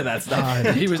guys are into that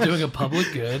stuff. He was doing a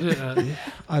public good.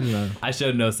 I don't know. I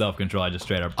showed no self-control. I just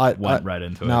straight up went right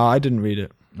into it. No, I didn't read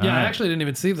it. Yeah, I actually didn't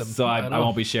even see them. So I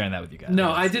won't be sharing that with you guys.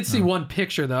 No, I did see one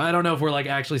picture though. I don't know if we're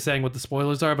actually saying what the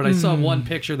spoilers are, but I saw one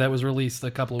picture that was released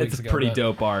a couple of weeks ago. It's pretty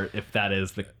dope art if that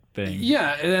is the thing.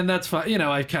 Yeah, and that's fine.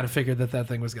 I kind of figured that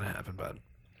thing was going to happen, but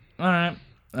all right.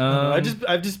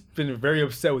 I've just been very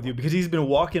upset with you because he's been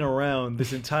walking around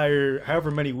this entire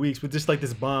however many weeks with just like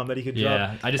this bomb that he could drop.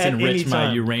 Yeah, I just enriched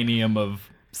my uranium of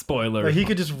spoilers. Like he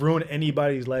could just ruin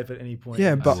anybody's life at any point.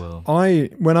 Yeah, but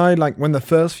when the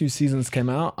first few seasons came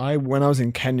out, when I was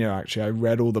in Kenya, actually, I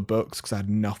read all the books because I had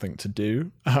nothing to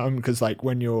do. Because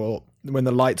when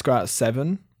the lights go out at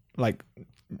 7,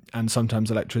 and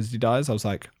sometimes electricity dies, I was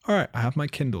like, all right, I have my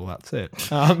Kindle, that's it.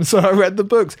 So I read the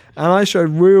books and I showed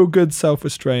real good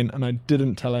self-restraint and I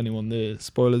didn't tell anyone the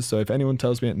spoilers. So if anyone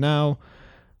tells me it now,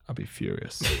 I'll be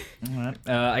furious. All right.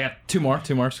 I got two more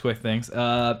just quick things.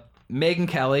 Megyn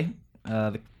Kelly,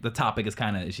 the topic is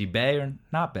kind of, is she bae or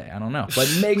not bae? I don't know. But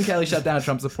Megyn Kelly shut down a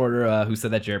Trump supporter who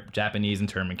said that Japanese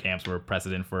internment camps were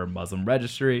precedent for a Muslim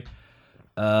registry.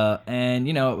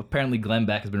 And apparently Glenn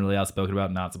Beck has been really outspoken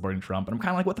about not supporting Trump, and I'm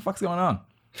kind of like, what the fuck's going on?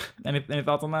 Any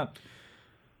thoughts on that?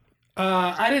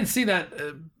 I didn't see that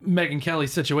Megyn Kelly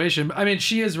situation. I mean,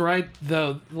 she is right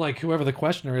though. Like whoever the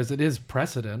questioner is, it is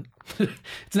precedent.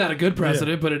 It's not a good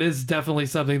precedent, but it is definitely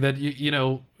something that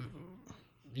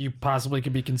you possibly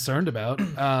could be concerned about.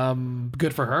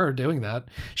 Good for her doing that.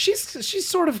 She's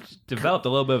sort of developed a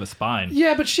little bit of a spine.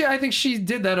 Yeah, but I think she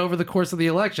did that over the course of the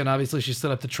election. Obviously, she stood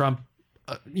up to Trump.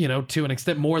 To an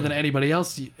extent more than anybody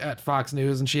else at Fox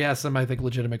News, and she asked some, I think,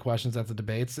 legitimate questions at the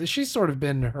debates. She's sort of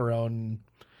been her own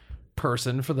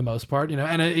person for the most part,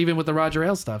 and even with the Roger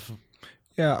Ailes stuff.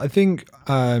 Yeah, I think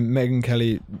Megyn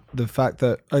Kelly, the fact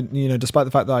that, despite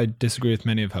the fact that I disagree with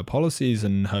many of her policies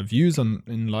and her views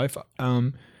in life,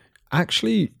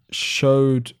 actually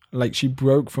showed, she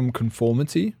broke from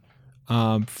conformity.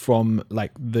 From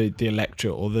the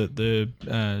electorate or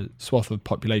the swath of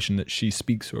population that she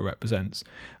speaks or represents.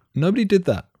 Nobody did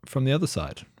that from the other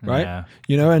side, right?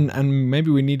 Yeah. And maybe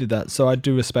we needed that. So I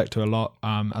do respect her a lot.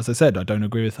 As I said, I don't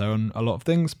agree with her on a lot of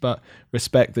things, but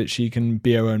respect that she can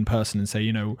be her own person and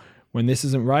say, when this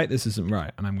isn't right,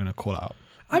 and I'm going to call it out.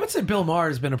 I would say Bill Maher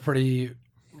has been a pretty,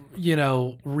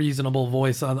 reasonable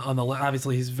voice on the.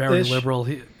 Obviously, he's very liberal.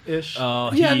 We have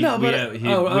our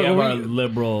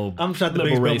liberal. I'm not the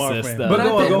liberal biggest racist. fan. But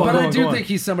I do think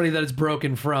he's somebody that is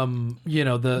broken from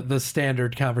the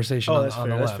standard conversation on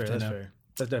the left. That's fair.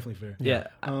 That's definitely fair. Yeah.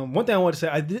 One thing I want to say,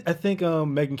 I think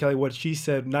Megyn Kelly, what she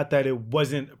said, not that it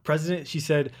wasn't precedent. She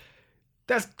said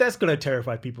that's gonna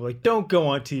terrify people. Don't go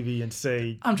on TV and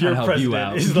say I'm trying to help you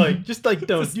out. It's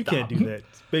don't. You can't do that.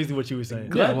 It's basically what she was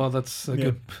saying. Yeah, well, that's a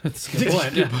good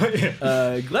point.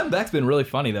 Yeah. Glenn Beck's been really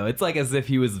funny though. It's like as if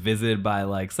he was visited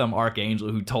by some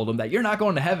archangel who told him that you're not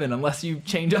going to heaven unless you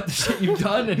change up the shit you've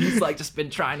done, and he's just been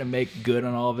trying to make good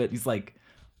on all of it. He's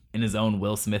in his own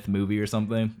Will Smith movie or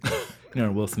something.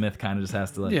 Will Smith kind of just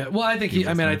has to Yeah, well, I think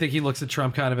he looks at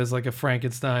Trump kind of as like a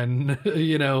Frankenstein,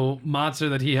 monster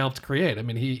that he helped create. I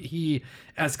mean, he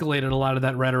escalated a lot of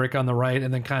that rhetoric on the right,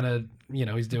 and then kind of,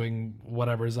 he's doing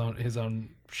whatever his own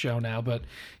show now. But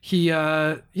he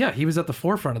was at the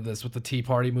forefront of this with the Tea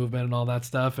Party movement and all that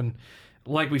stuff. And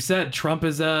like we said, Trump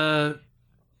is a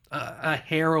a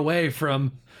hair away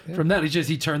from that.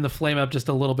 He turned the flame up just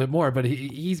a little bit more, but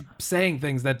he's saying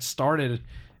things that started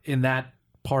in that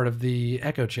part of the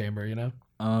echo chamber, you know?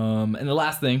 And the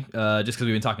last thing, just because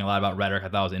we've been talking a lot about rhetoric, I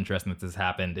thought it was interesting that this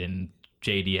happened, and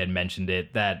JD had mentioned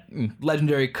it, that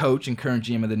legendary coach and current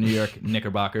GM of the New York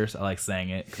Knickerbockers, I like saying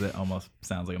it because it almost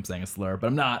sounds like I'm saying a slur, but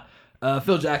I'm not.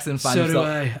 Phil Jackson finds himself...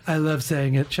 So do I. I love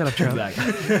saying it. Shut up, Trump.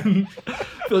 Exactly.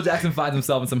 Phil Jackson finds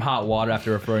himself in some hot water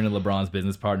after referring to LeBron's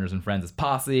business partners and friends as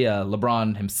posse.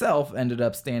 LeBron himself ended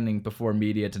up standing before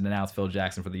media to denounce Phil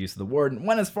Jackson for the use of the word, and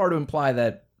went as far to imply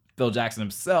that Phil Jackson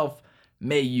himself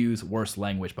may use worse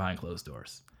language behind closed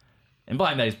doors,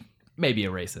 implying that he's maybe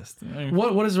a racist.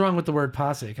 What is wrong with the word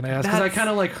posse? Can I ask? Because I kind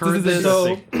of like heard this.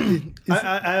 So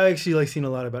I actually like seen a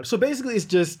lot about it. So basically, it's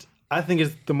just, I think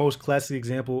it's the most classic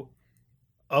example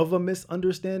of a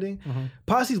misunderstanding.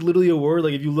 Posse is literally a word.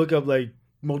 Like if you look up like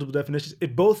multiple definitions,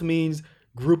 it both means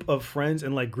group of friends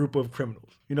and like group of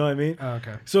criminals. You know what I mean? Oh,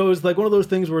 okay. So it's like one of those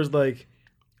things where it's like,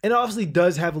 and it obviously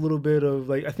does have a little bit of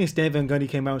like, I think Stan Van Gundy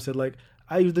came out and said like,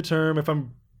 I use the term, if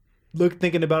I'm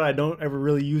thinking about it, I don't ever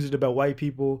really use it about white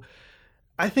people.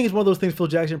 I think it's one of those things Phil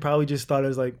Jackson probably just thought it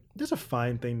was like, just a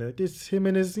fine thing that it's him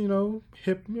and his,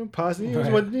 hip posse. Right.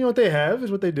 What what they have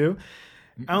is what they do.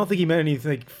 I don't think he meant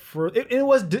anything for it. It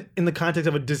was in the context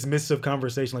of a dismissive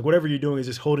conversation. Like whatever you're doing is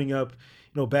just holding up,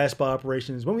 basketball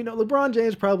operations. When we know LeBron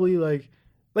James probably like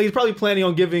he's probably planning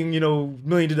on giving,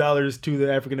 millions of dollars to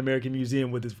the African American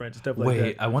Museum with his friends and stuff like that.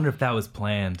 Wait, I wonder if that was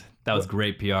planned. That was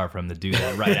great PR for him to do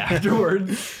that right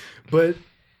afterwards. But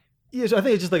yeah, so I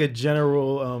think it's just like a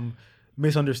general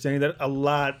misunderstanding that a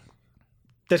lot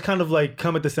that's kind of like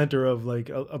come at the center of like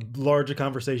a larger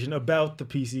conversation about the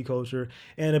PC culture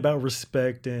and about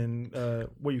respect and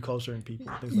what you call certain people,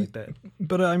 things like that.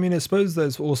 But I mean, I suppose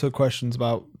there's also questions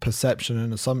about perception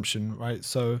and assumption, right?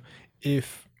 So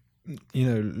if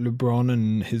LeBron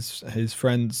and his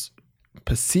friends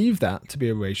perceive that to be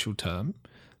a racial term,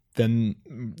 then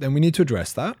we need to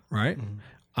address that, right?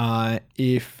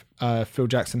 If Phil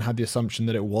Jackson had the assumption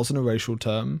that it wasn't a racial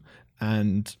term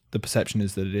and the perception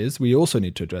is that it is, we also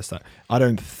need to address that. I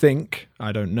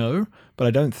don't know, but I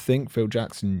don't think Phil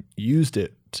Jackson used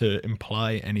it to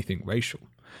imply anything racial.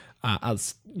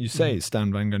 As you say,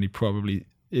 Stan Van Gundy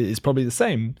is probably the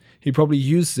same. He probably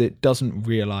uses it, doesn't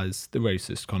realize the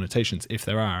racist connotations, if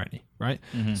there are any, right?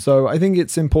 So I think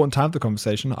it's important to have the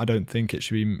conversation. I don't think it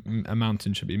should be, a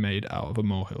mountain should be made out of a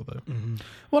molehill, though.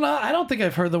 Well, no, I don't think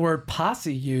I've heard the word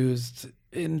posse used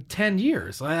in 10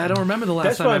 years. I don't remember the last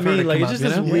That's time what I've I heard mean. it Like, come it's up,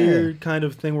 just this weird kind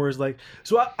of thing where it's like,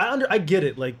 so I get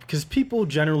it, like, because people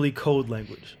generally code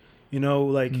language. There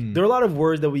are a lot of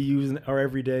words that we use in our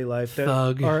everyday life that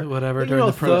thug, are whatever, during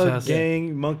the protest. Thug,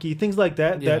 gang, monkey, things like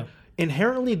that. Yeah. That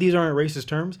inherently these aren't racist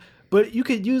terms, but you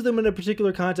could use them in a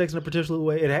particular context in a particular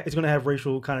way. It's going to have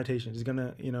racial connotations. It's going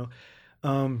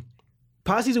to,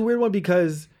 posse's a weird one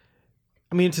because,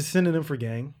 I mean, it's a synonym for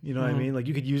gang. You know what I mean? Like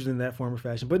you could use it in that form or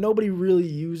fashion, but nobody really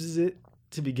uses it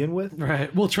to begin with.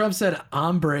 Right. Well, Trump said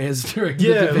hombres during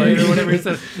the debate or whatever he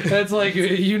said. That's like,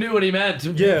 you knew what he meant.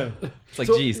 Yeah. It's like,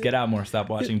 geez, get out more. Stop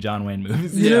watching John Wayne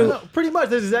movies. No, pretty much.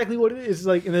 That's exactly what it is. It's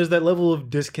like, and there's that level of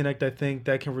disconnect, I think,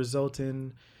 that can result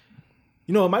in,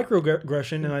 a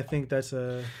microaggression, and I think that's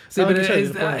a... See, but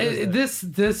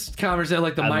this conversation,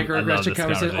 like the microaggression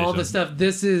conversation, all this stuff,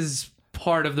 this is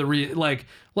part of the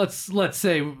let's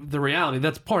say the reality.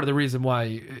 That's part of the reason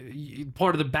why,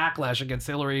 part of the backlash against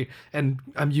Hillary, and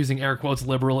I'm using air quotes,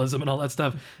 liberalism and all that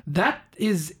stuff. I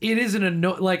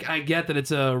get that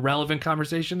it's a relevant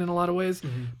conversation in a lot of ways,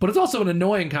 but it's also an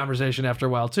annoying conversation after a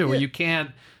while too, where you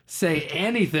can't say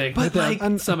anything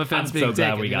without some offense being taken.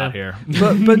 I'm so glad we got here.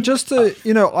 But just to,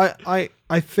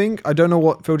 I think, I don't know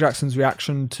what Phil Jackson's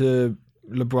reaction to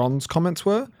LeBron's comments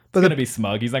were. But He's going to be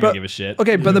smug. He's not going to give a shit.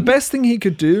 Okay, but the best thing he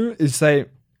could do is say,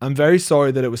 I'm very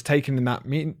sorry that it was taken in that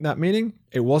meeting.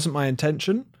 It wasn't my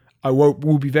intention.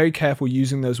 Will be very careful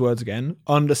using those words again,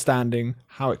 understanding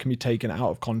how it can be taken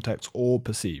out of context or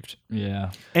perceived.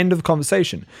 Yeah. End of the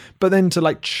conversation. But then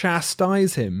to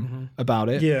chastise him about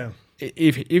it. Yeah.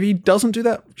 If he doesn't do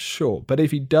that, sure. But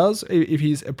if he does, if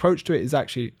his approach to it is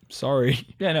actually sorry.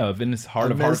 Yeah, no. If in his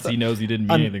heart of hearts he knows he didn't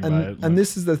mean anything by it. And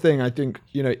this is the thing. I think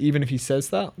even if he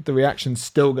says that, the reaction's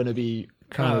still going to be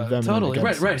kind of venomous. Totally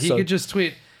right. He could just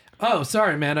tweet, "Oh,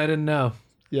 sorry, man, I didn't know."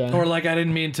 Yeah. Or I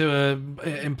didn't mean to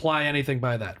imply anything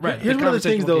by that. Right. Here's one of the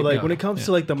things though. Like when it comes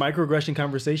to the microaggression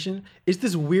conversation, it's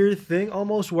this weird thing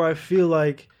almost where I feel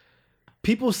like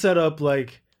people set up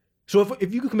So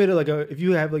if you commit if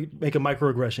you have make a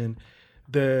microaggression,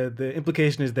 the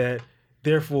implication is that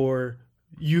therefore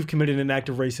you've committed an act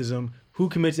of racism. Who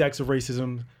commits acts of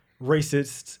racism?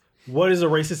 Racists. what is a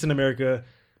racist in America?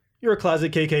 You're a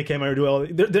closet KKK member. Do all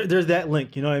there's that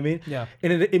link. You know what I mean? Yeah.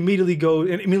 And it immediately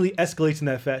escalates in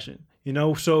that fashion. You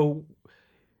know, so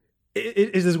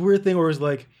it's this weird thing where it's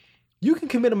like you can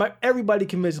commit everybody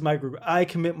commits I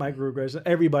commit microaggression.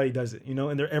 Everybody does it. You know,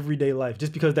 in their everyday life,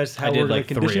 just because that's how I did we're like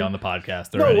conditioned. 3 on the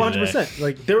podcast. No, already 100%.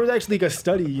 Like there was actually like a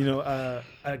study. You know,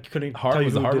 I couldn't tell you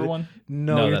Was who the did Harvard it. one?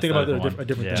 No, you're that's thinking about the a one. different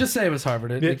Yeah. thing. Just say it was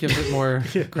Harvard. It gives it more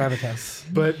gravitas.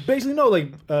 But basically, no,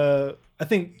 like I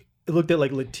think it looked at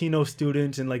like Latino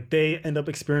students and like they end up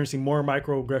experiencing more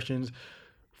microaggressions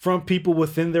from people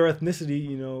within their ethnicity,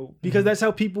 you know, because that's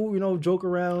how people, you know, joke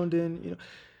around and, you know,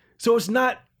 so it's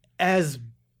not as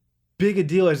big a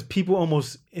deal as people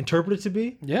almost interpret it to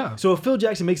be. Yeah. So if Phil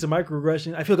Jackson makes a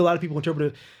microaggression, I feel like a lot of people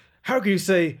interpret it, how can you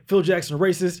say Phil Jackson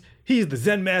racist? He's the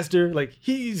Zen master. Like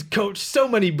he's coached so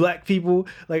many black people.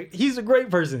 Like he's a great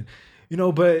person, you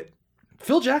know, but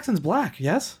Phil Jackson's black,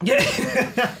 yes? yeah.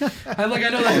 I know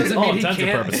that doesn't all mean he intents and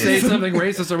can't purposes. say something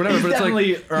racist or whatever, He's but it's like,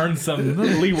 definitely earned some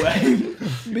leeway.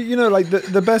 But you know, like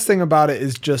the best thing about it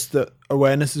is just that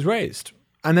awareness is raised,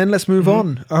 and then let's move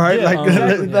on. All right, Yeah, like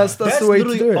exactly. that's the way to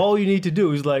literally do it. all you need to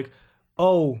do is like,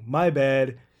 oh, my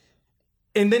bad.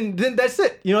 And then that's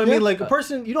it. You know what I mean? Like a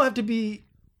person, you don't have to be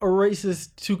a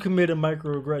racist to commit a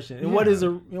microaggression. And what does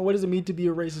it mean to be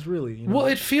a racist really? You know? well,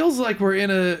 it feels like we're in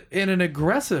an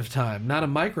aggressive time, not a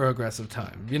microaggressive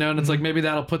time. You know, and it's like maybe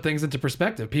that'll put things into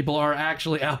perspective. People are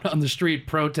actually out on the street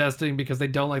protesting because they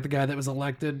don't like the guy that was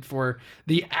elected for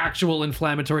the actual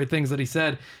inflammatory things that he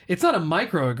said. It's not a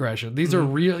microaggression. These are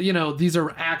real, you know, these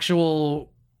are actual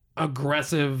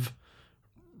aggressive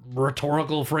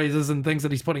rhetorical phrases and things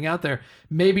that he's putting out there.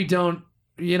 Maybe don't,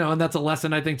 you know, and that's a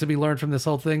lesson I think to be learned from this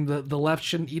whole thing. The left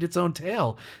shouldn't eat its own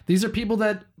tail. These are people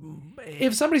that,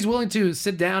 if somebody's willing to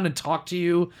sit down and talk to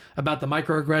you about the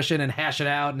microaggression and hash it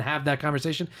out and have that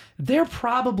conversation, they're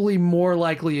probably more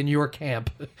likely in your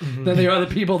camp than they are the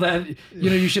people that, you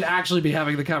know, you should actually be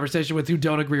having the conversation with who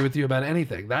don't agree with you about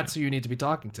anything. That's who you need to be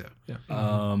talking to.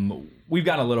 Yeah. We've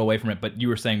gotten a little away from it, but you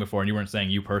were saying before, and you weren't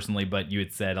saying you personally, but you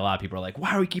had said a lot of people are like,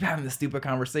 why do we keep having this stupid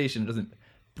conversation? It doesn't.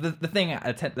 The thing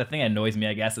that annoys me,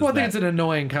 I guess, is Well, I think that it's an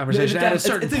annoying conversation at a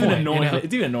certain it's point. even annoying. You know?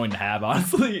 It's even annoying to have,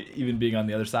 honestly, even being on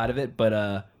the other side of it. But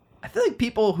I feel like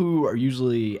people who are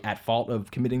usually at fault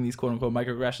of committing these quote unquote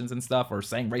microaggressions and stuff, or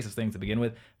saying racist things to begin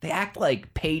with, they act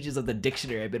like pages of the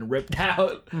dictionary have been ripped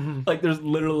out. Like there's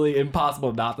literally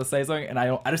impossible not to say something, and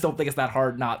I just don't think it's that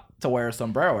hard not to wear a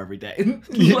sombrero every day.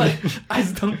 Like I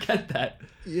just don't get that.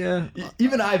 Yeah.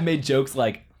 Even I've made jokes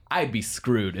like, I'd be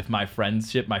screwed if my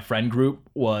friend group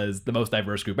was the most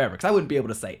diverse group ever, because I wouldn't be able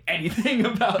to say anything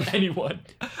about anyone.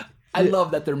 I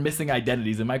love that they're missing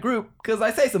identities in my group, because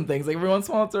I say some things like every once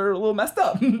in a while are a little messed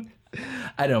up.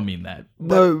 I don't mean that.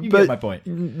 But No, you but get my point.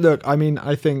 Look, I mean,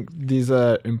 I think these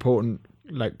are important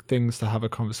like things to have a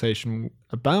conversation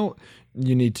about.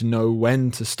 You need to know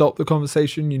when to stop the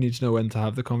conversation. You need to know when to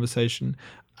have the conversation.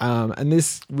 And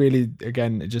this really,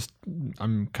 again,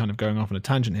 I'm kind of going off on a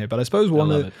tangent here, but I suppose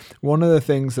one of the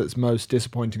things that's most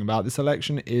disappointing about this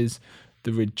election is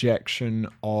the rejection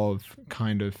of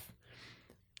kind of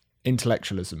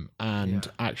intellectualism and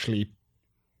actually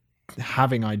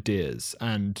having ideas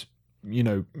and, you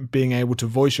know, being able to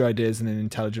voice your ideas in an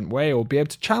intelligent way or be able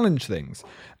to challenge things.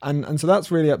 And so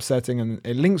that's really upsetting, and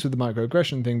it links with the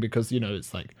microaggression thing because, you know,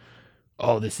 it's like,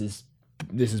 oh, this is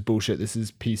bullshit, this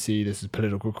is PC, this is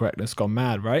political correctness gone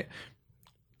mad, right?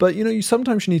 But, you know,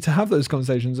 sometimes you need to have those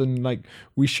conversations, and like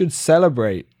we should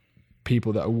celebrate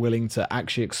people that are willing to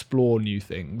actually explore new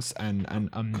things and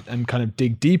kind of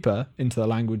dig deeper into the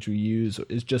language we use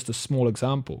is just a small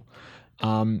example.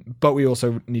 But we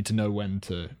also need to know when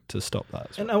to stop that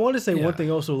as well. And I want to say one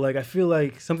thing also, like I feel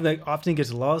like something that often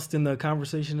gets lost in the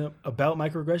conversation about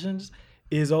microaggressions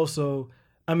is also,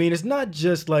 I mean, it's not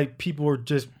just like people are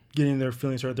just getting their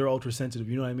feelings hurt, they're ultra sensitive,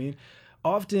 you know what I mean?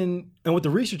 Often, and what the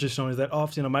research has shown is that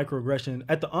often a microaggression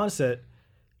at the onset,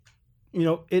 you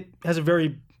know, it has a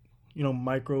very, you know,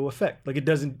 micro effect. Like it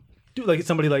doesn't do, like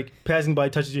somebody like passing by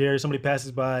touches your hair, somebody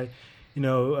passes by, you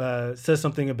know, says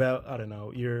something about, I don't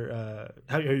know, your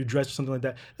how you dress or something like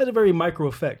that. That's a very micro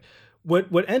effect. What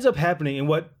ends up happening and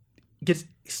what gets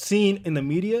seen in the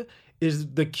media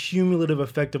is the cumulative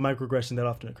effect of microaggression that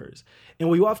often occurs. And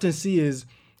what you often see is,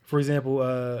 for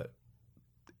example,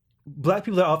 black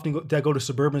people that often go to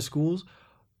suburban schools,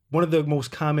 one of the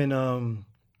most common,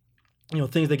 you know,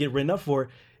 things they get written up for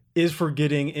is for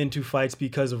getting into fights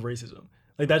because of racism.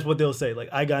 Like that's what they'll say. Like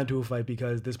I got into a fight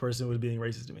because this person was being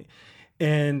racist to me,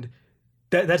 and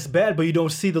that's bad. But you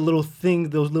don't see the little things,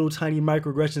 those little tiny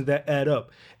microaggressions that add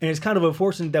up. And it's kind of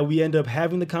unfortunate that we end up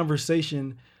having the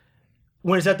conversation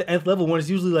when it's at the nth level, when it's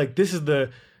usually like, this is the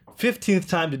 15th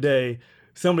time today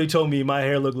somebody told me my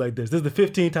hair looked like this. This is the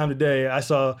 15th time today I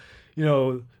saw,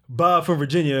 Bob from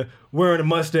Virginia wearing a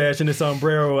mustache and a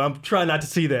sombrero. I'm trying not to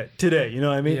see that today. You know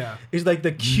what I mean? Yeah. It's like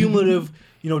the cumulative,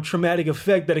 traumatic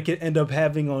effect that it can end up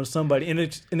having on somebody. And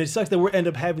it sucks that we end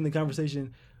up having the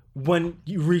conversation when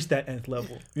you reach that nth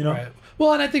level, Right.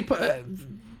 Well, and I think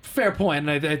fair point,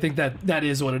 and I think that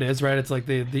is what it is, right? It's like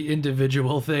the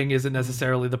individual thing isn't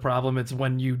necessarily the problem. It's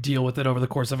when you deal with it over the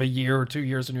course of a year or 2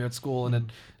 years when you're at school, and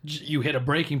then you hit a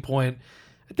breaking point.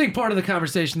 I think part of the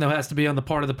conversation, though, has to be on the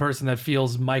part of the person that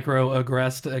feels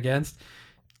microaggressed against.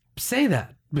 Say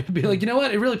that. Be like, you know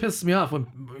what? It really pisses me off when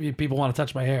people want to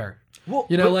touch my hair. Well,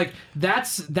 like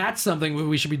that's something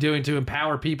we should be doing to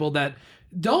empower people that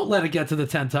don't let it get to the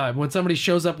 10th time. When somebody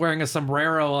shows up wearing a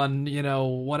sombrero on,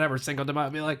 whatever, Cinco de Mayo,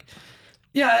 be like,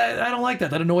 yeah, I don't like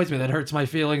that. That annoys me. That hurts my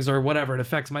feelings or whatever.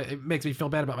 It makes me feel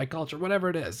bad about my culture, whatever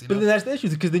it is. But then that's the issue,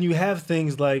 because then you have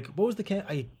things like, what was the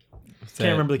I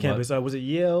can't remember the campus. Was it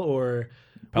Yale or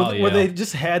where they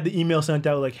just had the email sent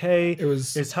out like, hey,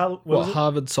 it's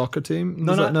Harvard soccer team?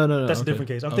 No, that's okay. a different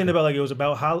case. I'm thinking about like it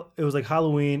was like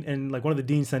Halloween, and like one of the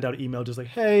deans sent out an email just like,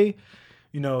 hey,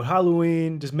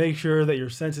 Halloween, just make sure that you're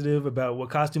sensitive about what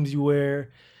costumes you wear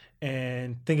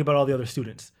and think about all the other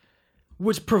students,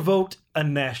 which provoked a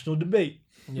national debate.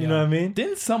 Yeah. You know what I mean?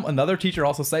 Didn't another teacher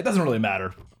also say, it doesn't really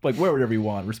matter, like wear whatever you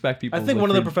want, respect people? I think one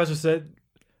of the professors said,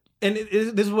 and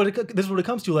this is what it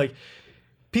comes to, like,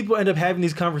 people end up having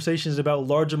these conversations about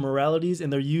larger moralities,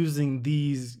 and they're using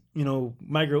these,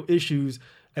 micro issues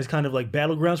as kind of like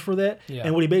battlegrounds for that. Yeah.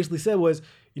 And what he basically said was,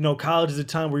 college is a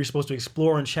time where you're supposed to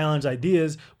explore and challenge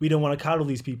ideas. We don't want to coddle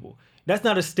these people. That's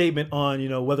not a statement on,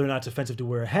 whether or not it's offensive to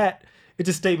wear a hat. It's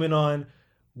a statement on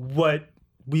what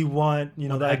we want, the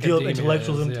ideal of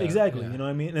intellectualism. Exactly. Yeah. You know what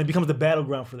I mean? And it becomes the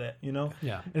battleground for that,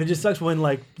 Yeah. And it just sucks when,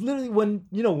 like, literally when,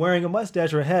 wearing a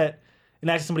mustache or a hat and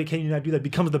actually somebody can you not do that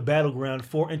becomes the battleground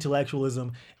for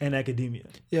intellectualism and academia.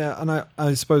 Yeah, and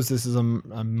I suppose this is a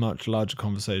much larger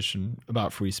conversation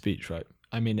about free speech, right?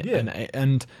 I mean,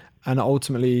 and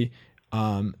ultimately,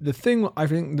 the thing, I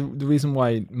think the reason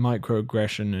why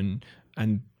microaggression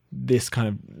and this kind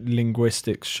of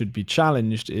linguistics should be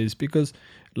challenged is because,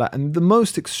 and the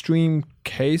most extreme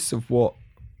case of what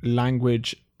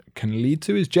language can lead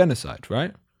to is genocide,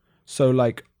 right? So,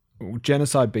 like,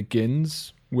 genocide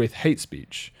begins with hate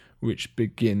speech, which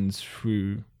begins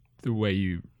through the way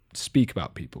you speak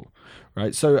about people,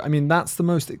 right? So, I mean, that's the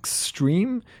most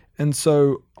extreme, and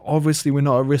so obviously we're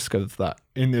not at risk of that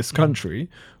in this country,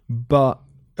 but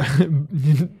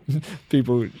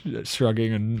people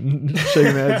shrugging and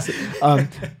shaking their heads.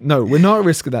 No, we're not at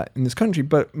risk of that in this country,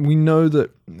 but we know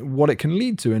that what it can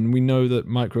lead to, and we know that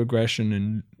microaggression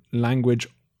and language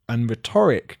and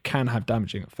rhetoric can have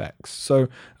damaging effects. So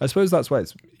I suppose that's why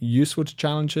it's useful to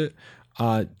challenge it.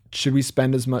 Should we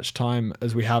spend as much time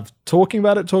as we have talking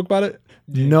about it? Talk about it?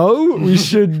 Yeah. No, we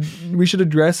should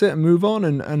address it and move on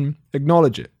and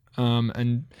acknowledge it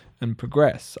and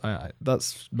progress.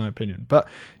 That's my opinion. But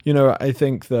I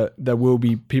think that there will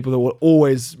be people that will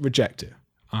always reject it.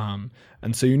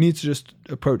 And so you need to just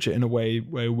approach it in a way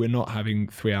where we're not having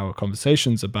 3-hour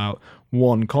conversations about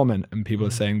one comment and people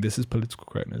are saying this is political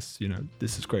correctness,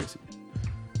 this is crazy.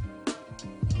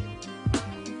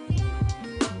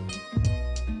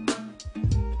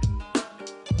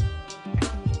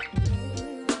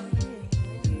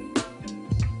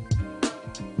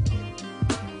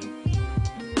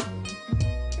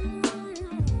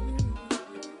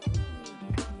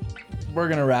 We're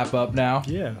gonna wrap up now.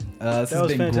 Yeah. This has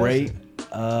been fantastic. Great.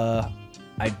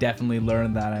 I definitely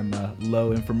learned that I'm a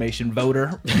low information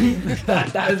voter. that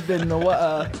has been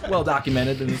well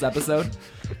documented in this episode.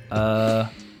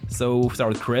 So we'll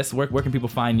start with Chris. Where can people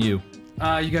find you?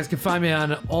 You guys can find me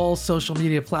on all social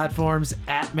media platforms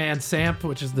at ManSamp,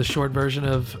 which is the short version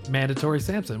of Mandatory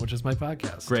Samson, which is my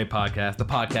podcast. Great podcast. The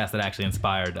podcast that actually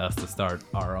inspired us to start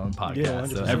our own podcast. Yeah,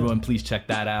 so everyone, please check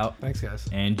that out. Thanks, guys.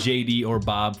 And JD or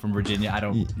Bob from Virginia, I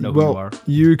don't know who you are.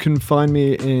 You can find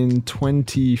me in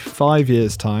 25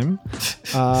 years' time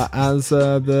as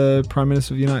the Prime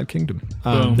Minister of the United Kingdom.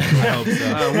 Boom. I hope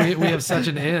so. We have such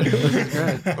an in. This is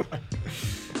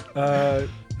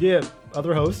great.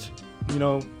 Other host.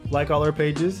 Like all our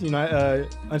pages,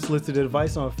 unsolicited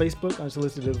advice on Facebook,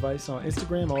 unsolicited advice on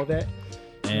Instagram, all that.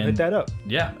 And hit that up.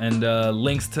 Yeah, and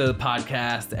links to the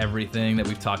podcast, everything that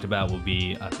we've talked about will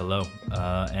be below.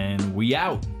 And we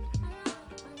out.